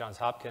came out of Johns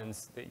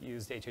Hopkins that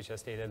used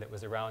HHS data that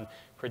was around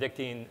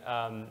predicting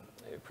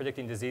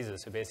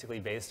diseases. So basically,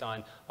 based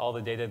on all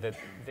the data that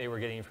they were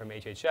getting from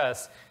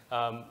HHS,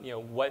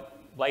 what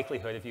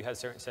likelihood, if you had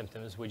certain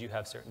symptoms, would you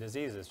have certain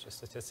diseases, just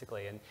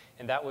statistically?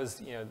 And that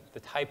was the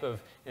type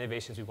of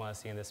innovations we want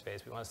to see in this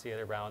space. We want to see it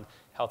around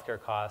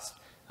healthcare costs.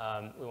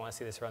 We want to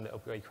see this around the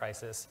opioid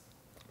crisis.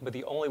 But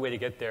the only way to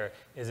get there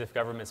is if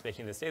government's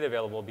making this data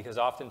available, because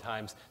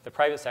oftentimes the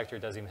private sector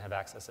doesn't even have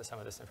access to some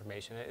of this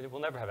information. It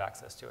will never have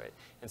access to it.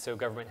 And so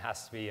government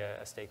has to be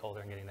a stakeholder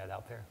in getting that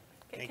out there.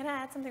 Can I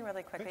add something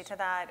really quickly to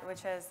that,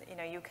 which is,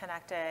 you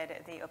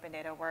connected the open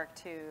data work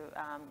to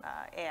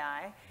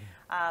AI.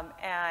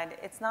 And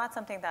it's not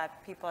something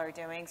that people are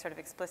doing sort of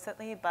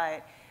explicitly,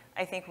 but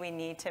I think we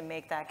need to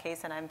make that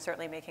case, and I'm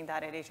certainly making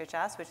that at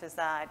HHS, which is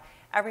that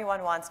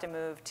everyone wants to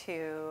move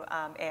to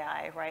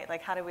AI, right?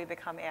 Like, how do we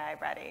become AI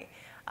ready?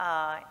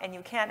 And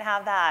you can't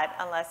have that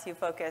unless you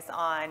focus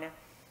on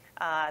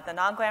the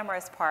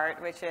non-glamorous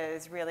part, which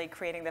is really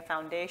creating the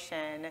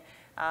foundation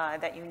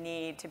that you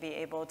need to be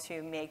able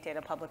to make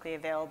data publicly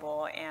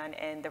available and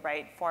in the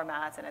right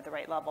formats and at the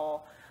right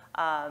level.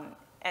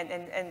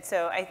 And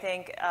so I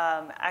think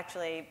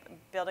actually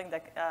building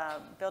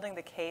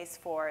the case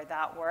for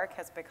that work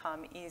has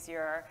become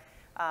easier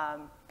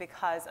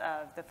because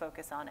of the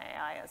focus on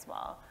AI as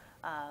well.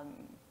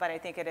 But I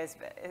think it is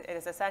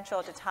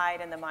essential to tie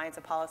it in the minds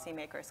of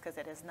policymakers because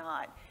it is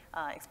not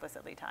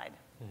explicitly tied.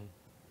 Mm-hmm.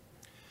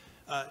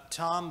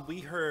 Tom, we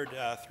heard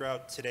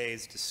throughout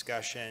today's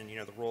discussion,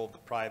 the role of the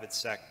private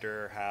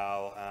sector,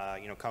 how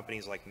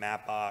companies like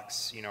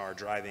Mapbox, are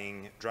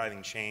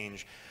driving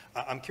change.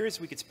 I'm curious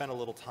if we could spend a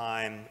little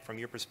time, from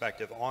your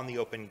perspective, on the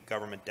Open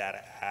Government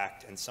Data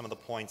Act and some of the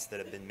points that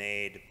have been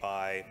made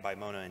by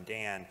Mona and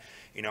Dan.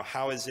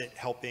 How is it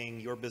helping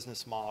your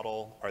business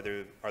model? Are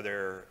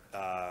there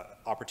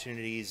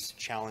opportunities,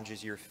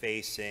 challenges you're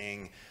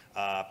facing?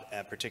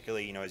 And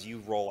particularly, as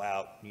you roll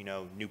out,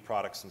 new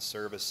products and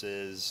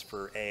services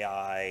for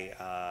AI,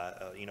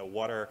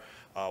 what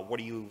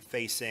are you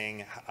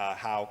facing?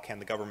 How can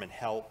the government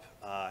help?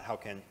 How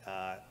can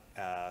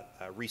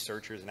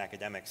researchers and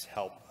academics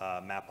help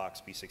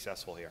Mapbox be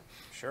successful here?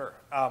 Sure.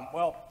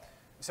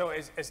 So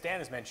as Dan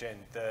has mentioned,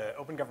 the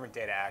Open Government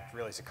Data Act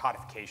really is a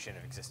codification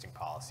of existing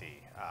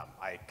policy.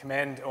 I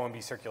commend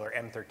OMB Circular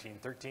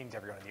M1313 to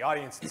everyone in the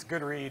audience. It's a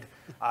good read,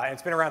 and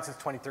it's been around since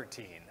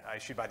 2013,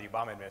 issued by the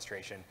Obama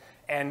administration,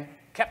 and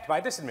kept by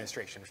this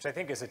administration, which I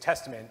think is a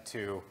testament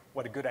to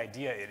what a good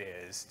idea it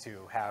is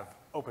to have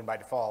open by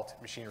default,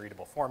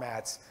 machine-readable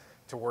formats,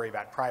 to worry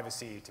about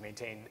privacy, to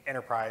maintain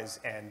enterprise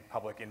and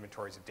public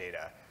inventories of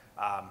data.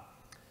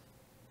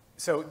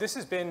 So this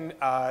has been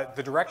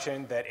the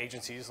direction that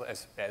agencies,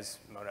 as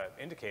Mona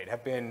indicated,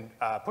 have been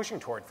pushing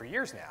toward for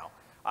years now.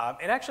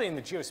 And actually in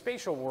the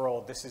geospatial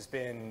world, this has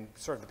been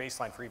sort of the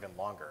baseline for even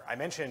longer. I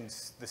mentioned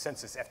the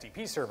census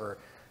FTP server.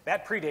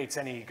 That predates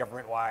any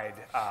government-wide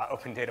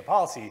open data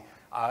policy.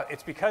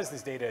 It's because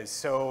this data is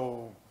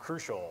so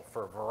crucial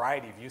for a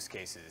variety of use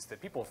cases that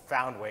people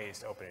found ways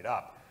to open it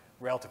up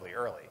relatively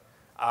early.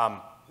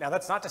 Now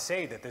that's not to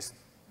say that this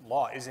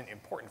law isn't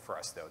important for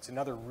us, though. It's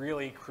another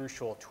really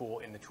crucial tool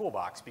in the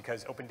toolbox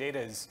because open data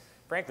is,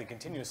 frankly,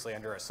 continuously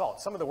under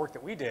assault. Some of the work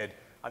that we did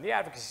on the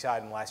advocacy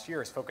side in the last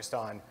year is focused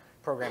on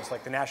programs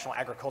like the National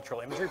Agricultural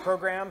Imagery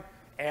Program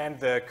and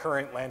the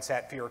current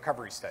Landsat Fear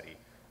Recovery Study.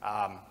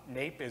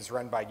 NAPE is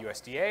run by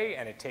USDA,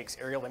 and it takes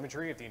aerial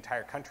imagery of the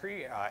entire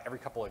country every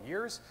couple of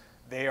years.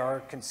 They are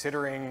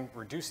considering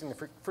reducing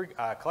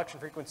the collection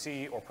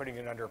frequency or putting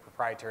it under a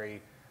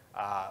proprietary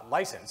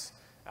license.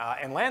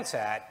 And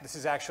Landsat, this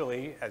is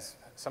actually, as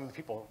some of the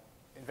people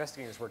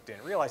investigating this work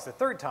didn't realize, the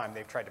third time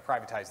they've tried to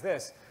privatize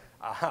this.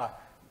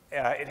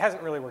 It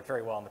hasn't really worked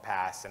very well in the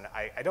past, and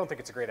I don't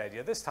think it's a great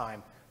idea this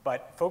time,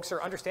 but folks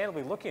are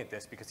understandably looking at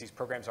this because these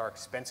programs are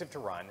expensive to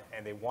run,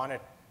 and they want to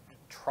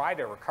try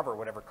to recover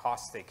whatever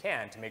costs they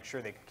can to make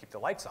sure they can keep the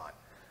lights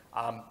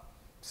on.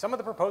 Some of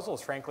the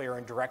proposals, frankly, are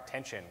in direct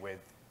tension with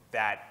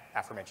that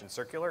aforementioned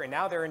circular, and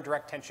now they're in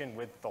direct tension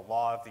with the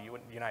law of the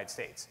United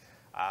States.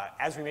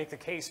 As we make the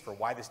case for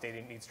why this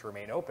data needs to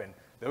remain open,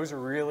 those are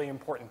really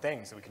important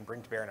things that we can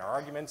bring to bear in our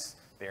arguments.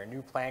 They are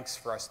new planks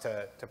for us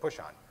to push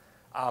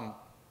on.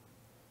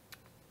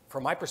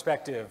 From my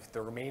perspective,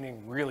 the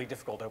remaining really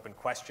difficult open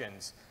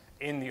questions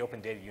in the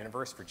open data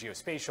universe for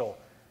geospatial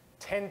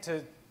tend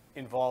to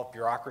involve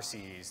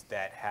bureaucracies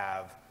that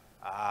have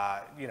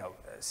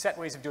set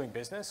ways of doing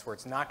business where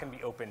it's not going to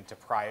be open to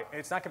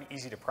it's not going to be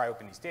easy to pry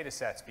open these data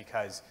sets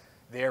because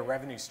they're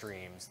revenue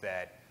streams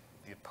that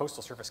the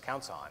Postal Service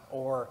counts on,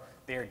 or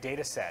they're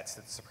data sets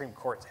that the Supreme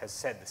Court has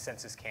said the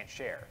census can't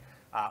share,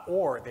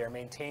 or they're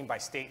maintained by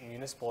state and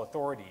municipal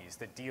authorities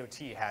that DOT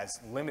has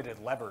limited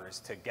levers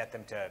to get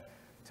them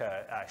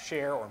to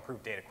share or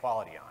improve data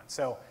quality on.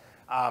 So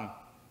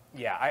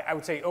yeah, I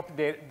would say open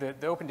data,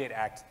 the Open Data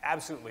Act,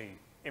 absolutely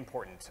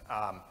important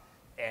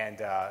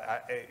and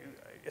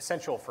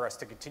essential for us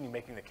to continue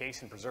making the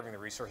case and preserving the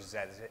resources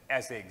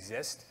as they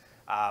exist.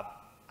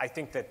 I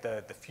think that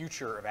the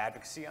future of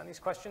advocacy on these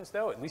questions,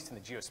 though, at least in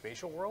the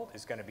geospatial world,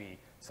 is going to be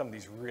some of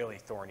these really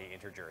thorny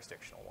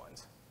interjurisdictional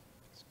ones.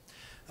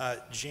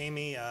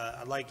 Jamie,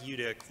 I'd like you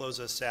to close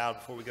us out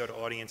before we go to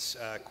audience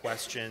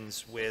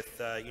questions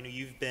with,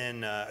 you've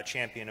been a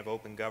champion of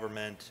open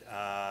government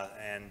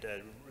and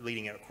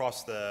leading it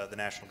across the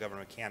national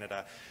government of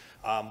Canada.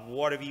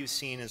 What have you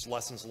seen as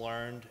lessons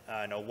learned?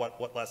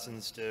 What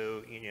lessons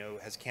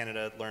has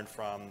Canada learned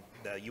from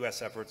the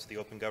U.S. efforts, the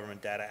Open Government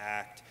Data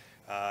Act,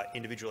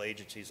 individual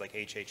agencies like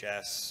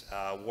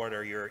HHS? What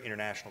are your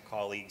international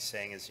colleagues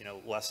saying as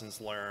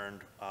lessons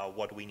learned?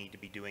 What do we need to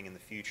be doing in the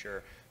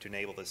future to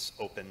enable this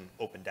open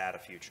data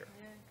future?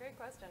 Yeah, great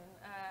question.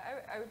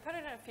 I would put it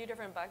in a few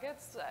different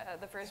buckets.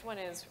 The first one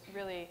is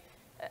really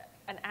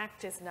an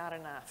act is not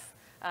enough.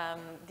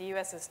 The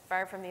U.S. is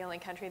far from the only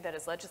country that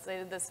has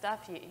legislated this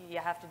stuff. You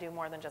have to do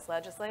more than just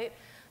legislate.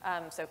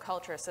 So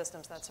culture,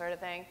 systems, that sort of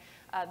thing.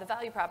 The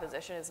value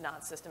proposition is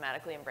not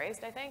systematically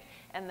embraced, I think.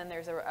 And then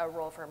there's a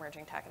role for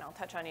emerging tech, and I'll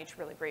touch on each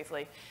really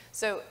briefly.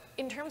 So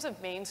in terms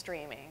of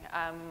mainstreaming,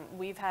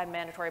 we've had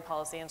mandatory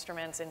policy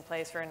instruments in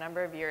place for a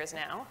number of years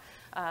now.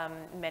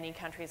 Many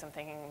countries, I'm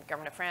thinking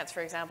government of France,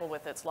 for example,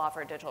 with its law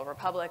for a digital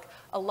republic,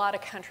 a lot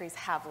of countries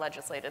have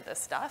legislated this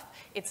stuff.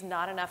 It's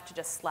not enough to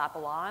just slap a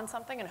law on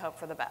something and hope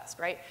for the best,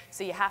 right?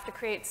 So you have to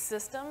create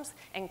systems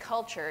and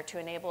culture to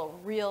enable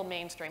real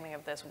mainstreaming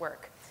of this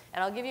work.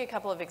 And I'll give you a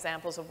couple of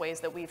examples of ways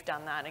that we've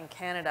done that in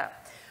Canada.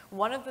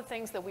 One of the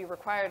things that we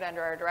required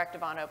under our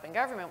directive on open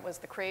government was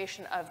the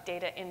creation of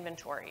data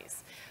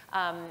inventories.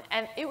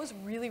 And it was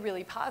really,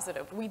 really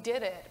positive. We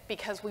did it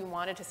because we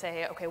wanted to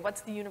say, okay,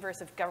 what's the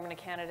universe of Government of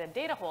Canada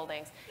data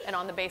holdings? And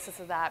on the basis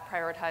of that,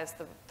 prioritize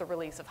the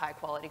release of high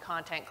quality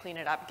content, clean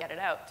it up, get it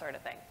out, sort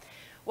of thing.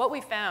 What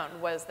we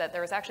found was that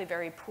there was actually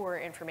very poor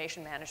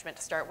information management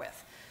to start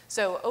with.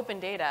 So open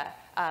data,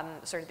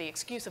 sort of the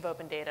excuse of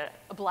open data,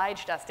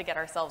 obliged us to get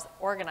ourselves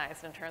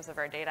organized in terms of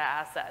our data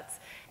assets.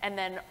 And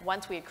then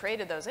once we had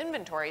created those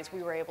inventories,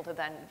 we were able to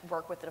then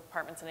work with the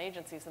departments and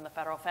agencies in the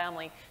federal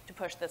family to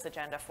push this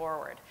agenda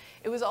forward.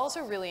 It was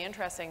also really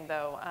interesting,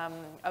 though,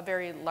 a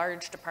very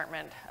large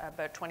department,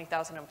 about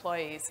 20,000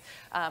 employees,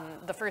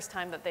 the first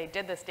time that they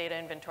did this data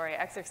inventory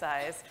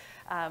exercise,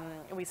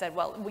 we said,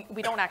 well,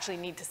 we don't actually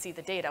need to see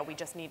the data, we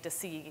just need to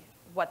see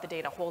what the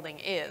data holding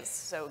is.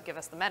 So give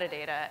us the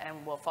metadata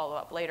and we'll follow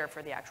up later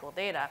for the actual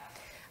data.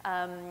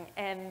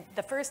 And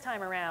the first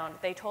time around,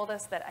 they told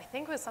us that I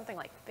think it was something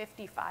like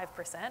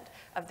 55%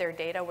 of their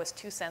data was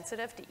too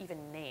sensitive to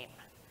even name.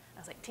 I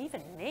was like, to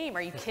even name,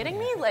 are you kidding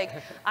me? Like,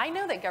 I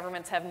know that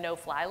governments have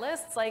no-fly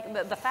lists. Like,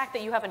 the fact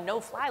that you have a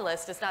no-fly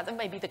list is not,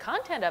 maybe the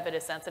content of it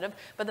is sensitive,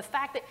 but the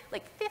fact that,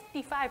 like,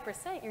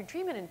 55%, you're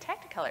dreaming in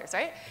technicolors,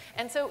 right?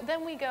 And so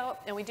then we go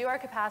and we do our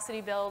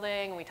capacity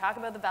building, and we talk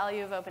about the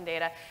value of open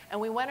data, and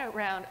we went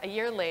around a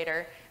year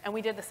later, and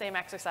we did the same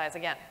exercise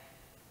again.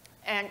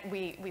 And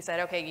we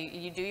said, okay,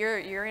 you do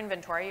your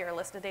inventory, your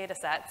list of data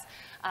sets,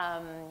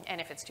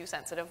 and if it's too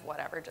sensitive,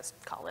 whatever, just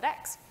call it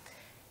X.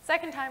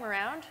 Second time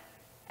around,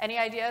 any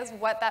ideas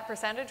what that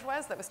percentage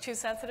was that was too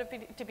sensitive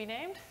to be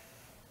named?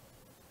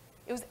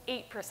 It was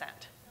 8%.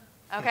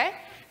 Okay?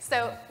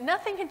 So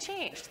nothing had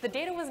changed. The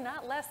data was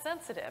not less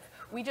sensitive.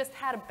 We just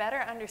had a better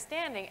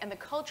understanding, and the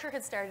culture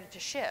had started to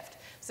shift.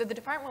 So the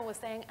department was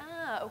saying,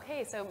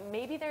 okay, so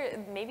maybe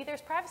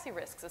there's privacy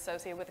risks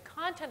associated with the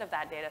content of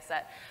that data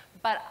set,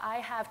 but I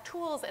have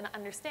tools and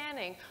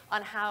understanding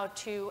on how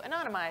to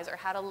anonymize or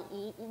how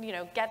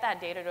to get that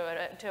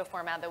data to a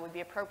format that would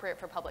be appropriate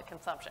for public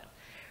consumption.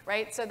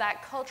 Right? So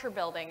that culture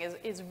building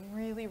is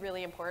really,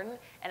 really important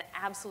and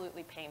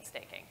absolutely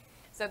painstaking.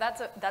 So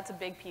that's a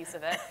big piece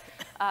of it.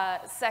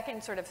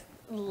 Second sort of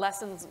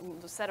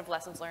set of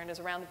lessons learned is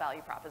around the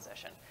value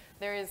proposition.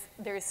 There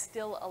is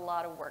still a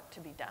lot of work to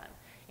be done.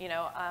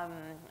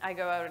 I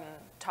go out and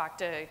talk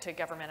to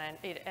government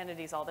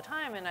entities all the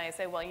time, and I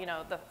say,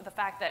 well, the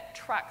fact that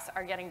trucks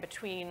are getting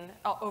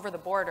over the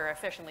border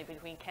efficiently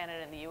between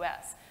Canada and the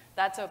US,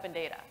 that's open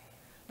data.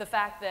 The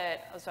fact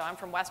that, so I'm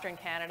from Western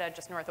Canada,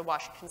 just north of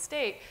Washington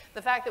State,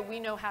 the fact that we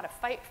know how to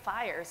fight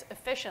fires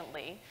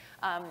efficiently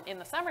in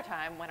the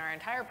summertime when our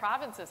entire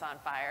province is on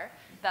fire,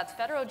 that's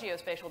federal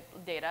geospatial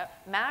data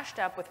mashed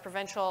up with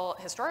provincial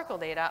historical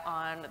data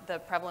on the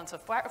prevalence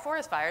of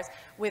forest fires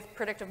with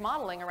predictive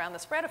modeling around the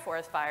spread of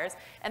forest fires.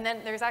 And then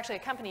there's actually a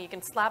company you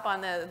can slap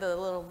on the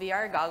little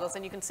VR goggles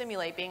and you can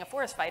simulate being a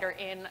forest fighter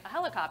in a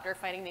helicopter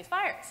fighting these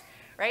fires,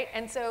 right?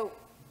 And so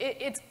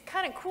it's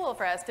kind of cool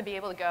for us to be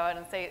able to go out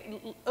and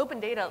say, open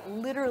data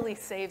literally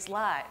saves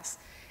lives.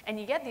 And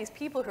you get these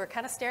people who are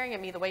kind of staring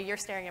at me the way you're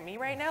staring at me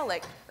right now,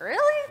 like,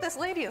 really? This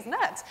lady is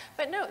nuts.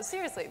 But no,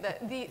 seriously,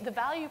 the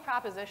value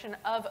proposition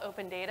of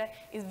open data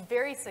is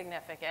very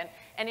significant.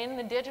 And in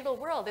the digital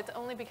world, it's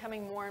only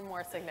becoming more and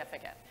more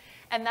significant.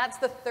 And that's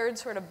the third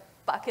sort of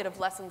bucket of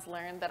lessons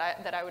learned that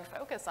I would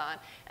focus on.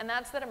 And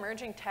that's that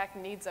emerging tech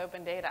needs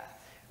open data,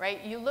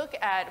 right? You look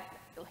at,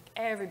 like,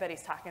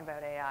 everybody's talking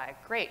about AI.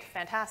 Great,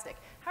 fantastic.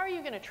 How are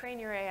you going to train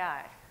your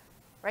AI?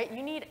 Right?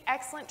 You need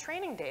excellent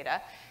training data,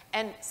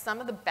 and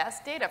some of the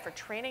best data for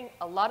training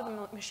a lot of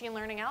the machine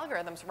learning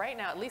algorithms right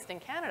now, at least in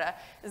Canada,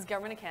 is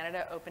Government of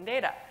Canada open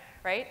data.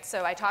 Right?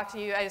 So I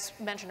just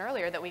mentioned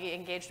earlier that we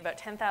engaged about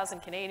 10,000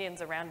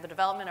 Canadians around the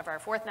development of our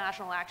 4th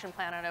National Action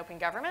Plan on Open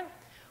Government.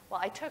 Well,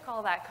 I took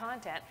all that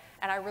content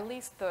and I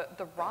released the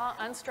raw,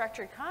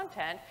 unstructured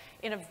content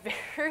in a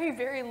very,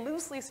 very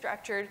loosely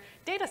structured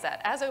data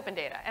set as open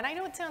data. And I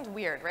know it sounds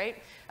weird,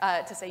 right,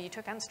 to say you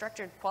took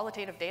unstructured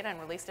qualitative data and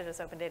released it as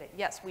open data.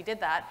 Yes, we did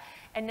that.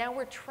 And now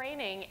we're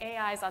training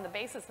AIs on the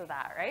basis of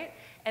that, right?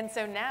 And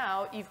so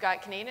now you've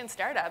got Canadian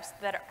startups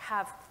that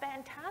have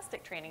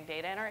fantastic training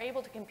data and are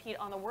able to compete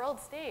on the world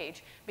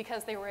stage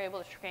because they were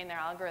able to train their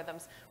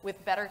algorithms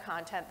with better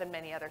content than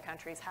many other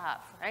countries have,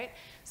 right?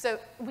 So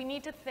we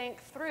need to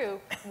think through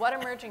what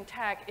emerging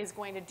tech is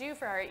going to do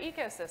for our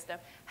ecosystem,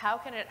 how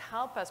can it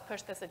help us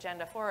push this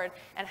agenda forward,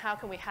 and how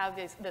can we have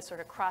this sort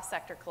of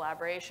cross-sector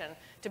collaboration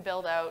to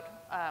build out,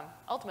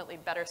 ultimately,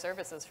 better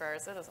services for our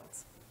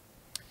citizens.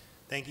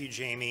 Thank you,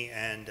 Jamie,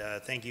 and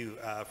thank you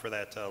for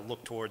that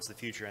look towards the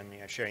future and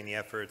sharing the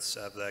efforts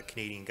of the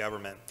Canadian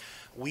government.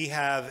 We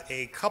have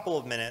a couple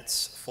of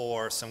minutes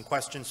for some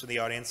questions from the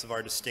audience of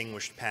our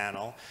distinguished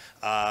panel.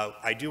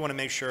 I do want to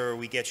make sure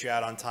we get you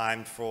out on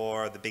time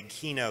for the big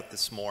keynote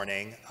this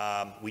morning.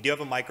 We do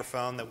have a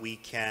microphone that we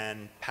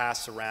can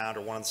pass around,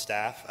 or one on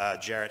staff.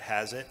 Jarrett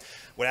has it.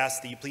 Would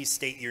ask that you please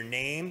state your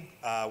name,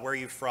 where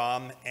you're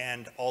from,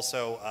 and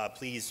also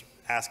please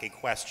ask a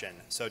question.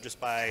 So just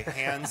by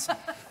hands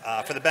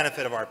for the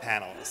benefit of our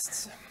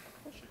panelists.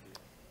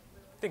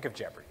 Think of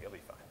Jeopardy, it'll be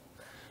fine.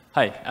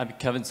 Hi, I'm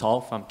Kevin Tall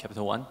from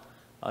Capital One.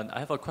 I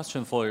have a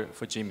question for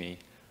Jimmy.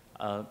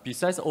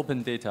 Besides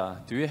open data,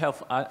 do you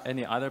have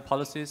any other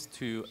policies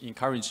to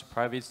encourage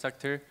private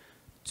sector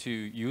to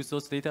use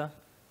those data?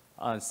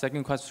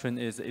 Second question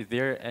is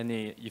there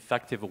any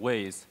effective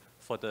ways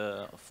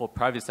for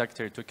private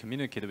sector to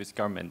communicate with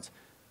government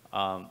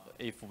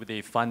if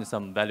they find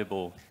some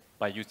valuable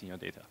by using your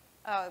data?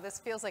 Oh, this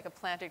feels like a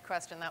planted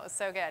question. That was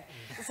so good.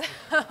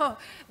 So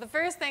the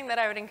first thing that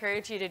I would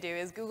encourage you to do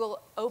is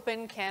Google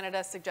Open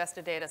Canada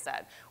Suggested Data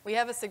Set. We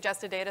have a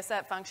suggested data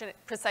set function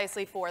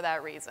precisely for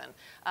that reason.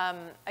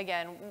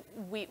 Again,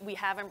 we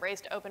have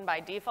embraced open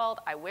by default.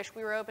 I wish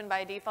we were open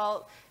by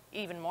default.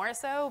 even more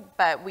so,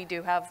 but we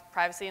do have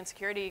privacy and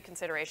security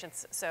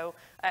considerations. So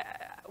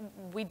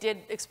we did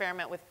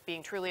experiment with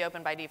being truly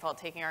open by default,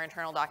 taking our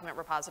internal document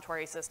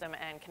repository system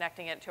and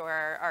connecting it to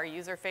our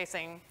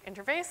user-facing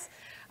interface,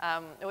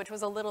 which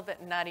was a little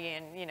bit nutty,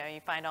 and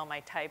you find all my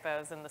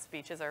typos and the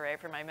speeches are right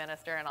for my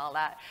minister and all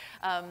that.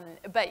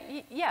 But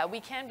yeah, we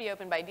can be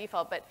open by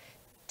default, but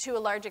to a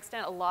large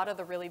extent, a lot of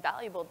the really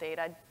valuable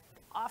data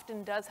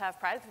often does have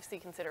privacy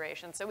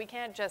considerations. So we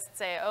can't just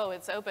say, oh,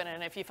 it's open,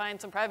 and if you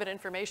find some private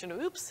information,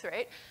 oops,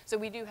 right? So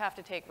we do have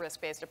to take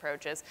risk-based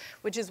approaches,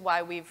 which is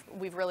why we've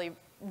really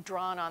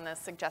drawn on this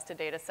suggested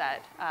data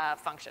set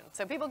function.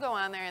 So people go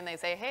on there and they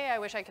say, hey, I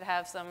wish I could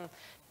have some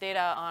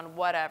data on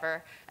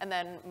whatever, and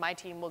then my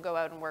team will go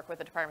out and work with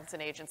the departments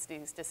and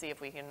agencies to see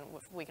if we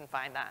can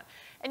find that.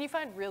 And you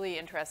find really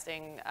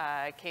interesting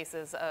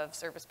cases of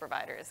service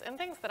providers and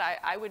things that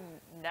I would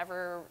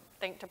never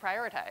think to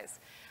prioritize.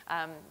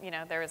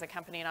 There was a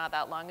company not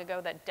that long ago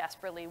that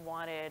desperately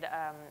wanted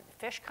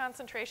fish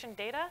concentration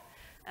data.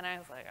 And I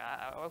was like,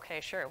 okay,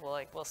 sure,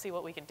 we'll see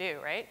what we can do,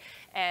 right?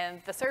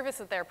 And the service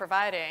that they're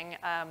providing,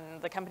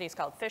 the company's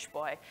called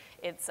Fishboy.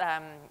 It's,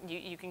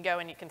 you can go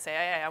and you can say,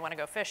 hey, I want to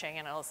go fishing,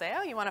 and it'll say,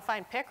 oh, you want to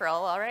find pickerel?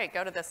 All right,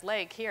 go to this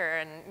lake here,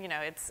 and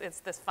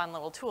it's this fun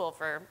little tool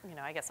for,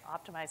 I guess,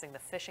 optimizing the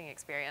fishing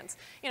experience.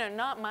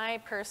 Not my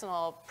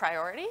personal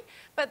priority,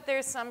 but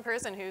there's some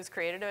person who's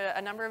created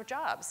a number of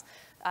jobs.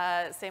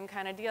 Same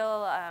kind of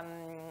deal.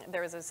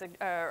 There was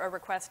a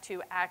request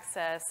to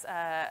access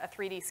a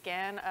 3D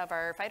scan of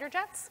our fighter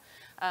jets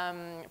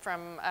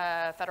from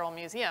a federal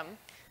museum.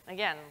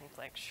 Again, it's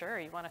like, sure,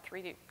 you want a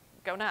 3D,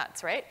 go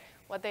nuts, right?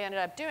 What they ended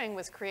up doing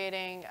was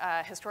creating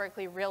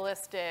historically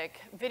realistic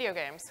video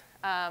games.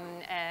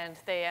 And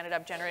they ended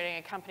up generating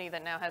a company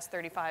that now has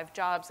 35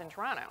 jobs in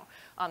Toronto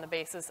on the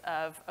basis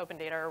of open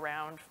data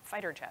around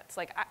fighter jets.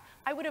 Like,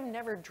 I would have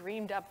never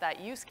dreamed up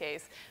that use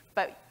case,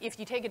 but if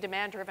you take a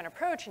demand-driven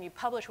approach and you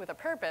publish with a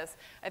purpose,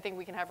 I think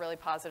we can have really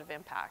positive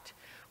impact.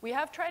 We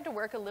have tried to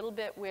work a little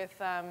bit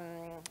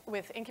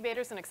with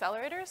incubators and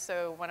accelerators.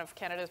 So one of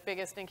Canada's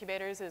biggest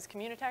incubators is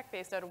Communitech,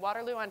 based out of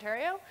Waterloo,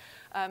 Ontario.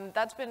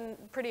 That's been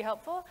pretty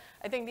helpful.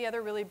 I think the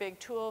other really big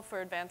tool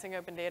for advancing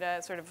open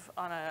data sort of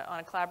on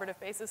a collaborative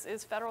basis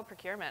is federal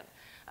procurement.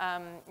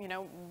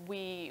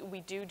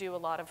 We do a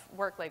lot of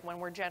work, like when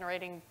we're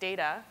generating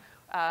data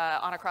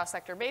on a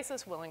cross-sector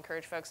basis, we'll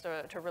encourage folks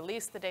to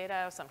release the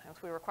data.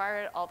 Sometimes we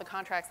require it. All the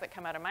contracts that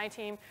come out of my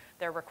team,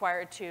 they're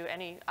required to,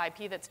 any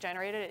IP that's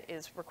generated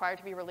is required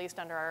to be released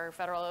under our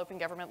federal open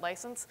government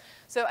license.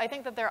 So I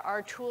think that there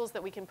are tools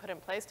that we can put in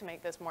place to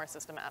make this more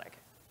systematic.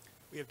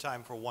 We have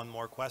time for one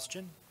more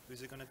question.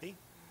 Who's it going to be?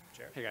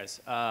 Jared? Hey guys,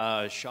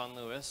 Sean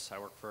Lewis. I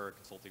work for a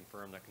consulting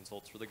firm that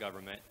consults for the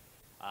government.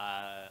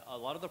 A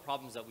lot of the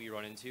problems that we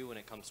run into when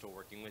it comes to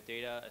working with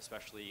data,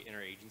 especially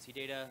interagency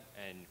data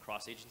and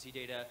cross-agency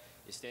data,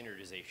 is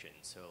standardization.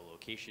 So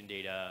location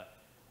data,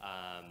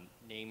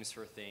 names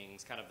for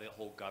things, kind of the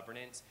whole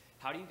governance.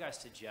 How do you guys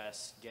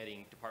suggest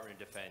getting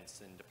Department of Defense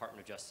and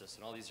Department of Justice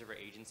and all these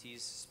different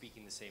agencies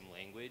speaking the same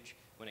language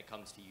when it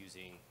comes to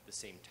using the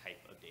same type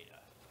of data?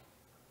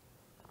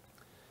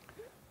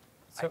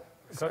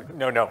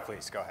 No,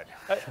 please, go ahead.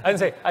 I'd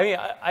say,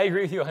 I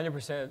agree with you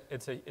 100%.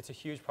 It's a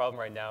huge problem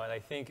right now, and I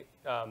think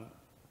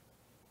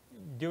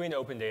doing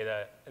open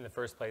data in the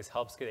first place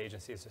helps get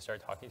agencies to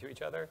start talking to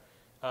each other.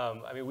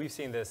 We've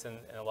seen this in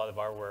a lot of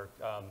our work.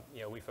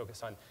 We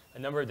focused on a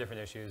number of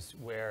different issues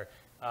where,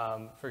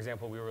 for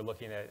example, we were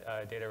looking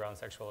at data around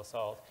sexual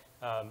assault.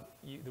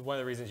 One of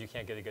the reasons you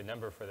can't get a good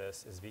number for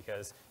this is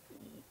because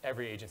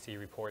every agency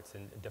reports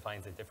and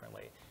defines it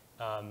differently.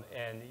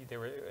 And there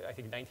were, I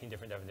think, 19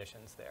 different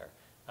definitions there.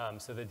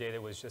 So the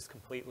data was just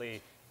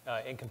completely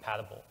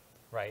incompatible,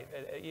 right?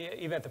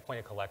 Even at the point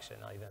of collection,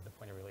 not even at the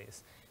point of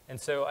release.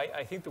 And so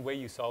I think the way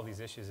you solve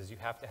these issues is you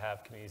have to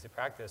have communities of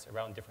practice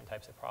around different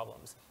types of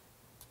problems.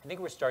 I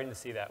think we're starting to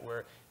see that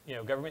where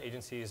government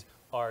agencies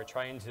are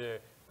trying to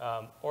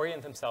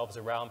orient themselves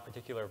around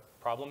particular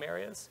problem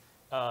areas.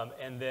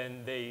 And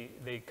then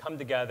they come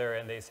together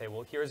and they say,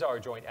 well, here's our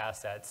joint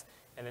assets.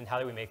 And then how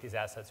do we make these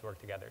assets work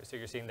together? So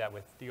you're seeing that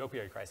with the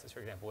opioid crisis, for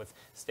example, with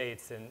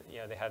states, and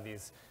they have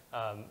these,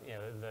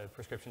 the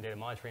prescription data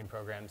monitoring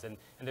programs, and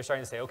they're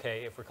starting to say,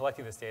 okay, if we're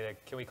collecting this data,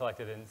 can we collect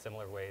it in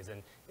similar ways,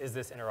 and is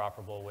this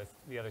interoperable with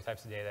the other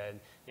types of data?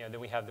 And then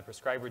we have the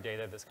prescriber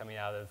data that's coming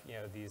out of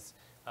these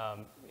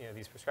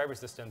prescriber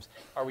systems.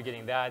 Are we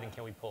getting that, and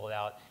can we pull it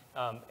out?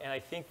 And I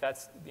think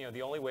that's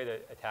the only way to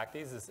attack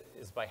these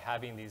is by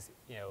having these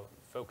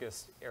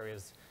focused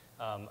areas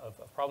of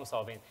problem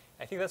solving.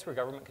 I think that's where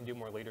government can do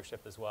more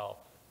leadership as well,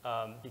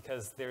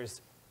 because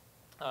there's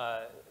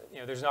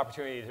an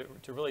opportunity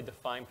to really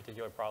define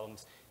particular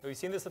problems. And we've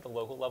seen this at the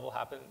local level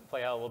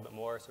play out a little bit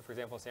more. So for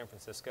example, in San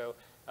Francisco,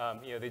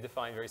 they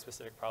defined very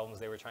specific problems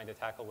they were trying to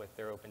tackle with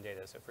their open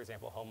data. So for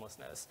example,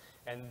 homelessness.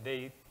 And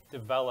they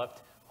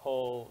developed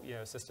whole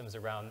systems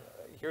around,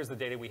 here's the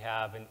data we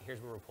have and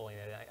here's where we're pulling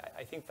it in.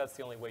 I think that's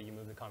the only way you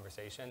move the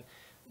conversation.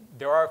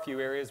 there are a few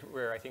areas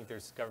where I think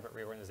there's government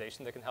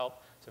reorganization that can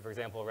help. So for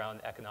example,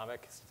 around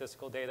economic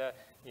statistical data,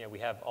 we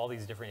have all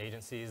these different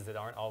agencies that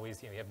aren't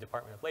always, you have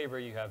Department of Labor,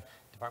 you have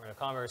Department of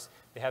Commerce,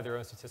 they have their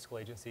own statistical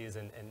agencies,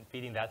 and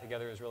feeding that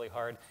together is really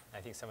hard. And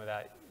I think some of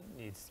that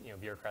needs,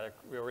 bureaucratic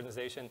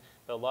reorganization.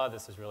 But a lot of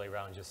this is really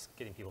around just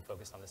getting people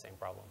focused on the same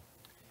problem.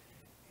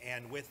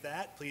 And with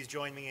that, please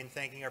join me in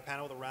thanking our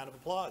panel with a round of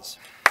applause.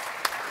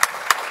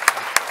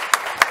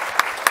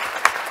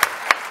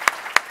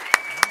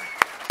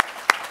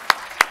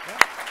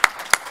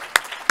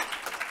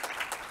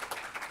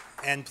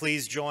 And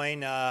please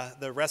join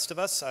the rest of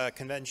us,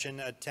 convention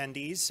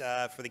attendees,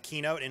 for the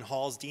keynote in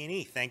Halls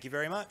D&E. Thank you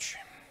very much.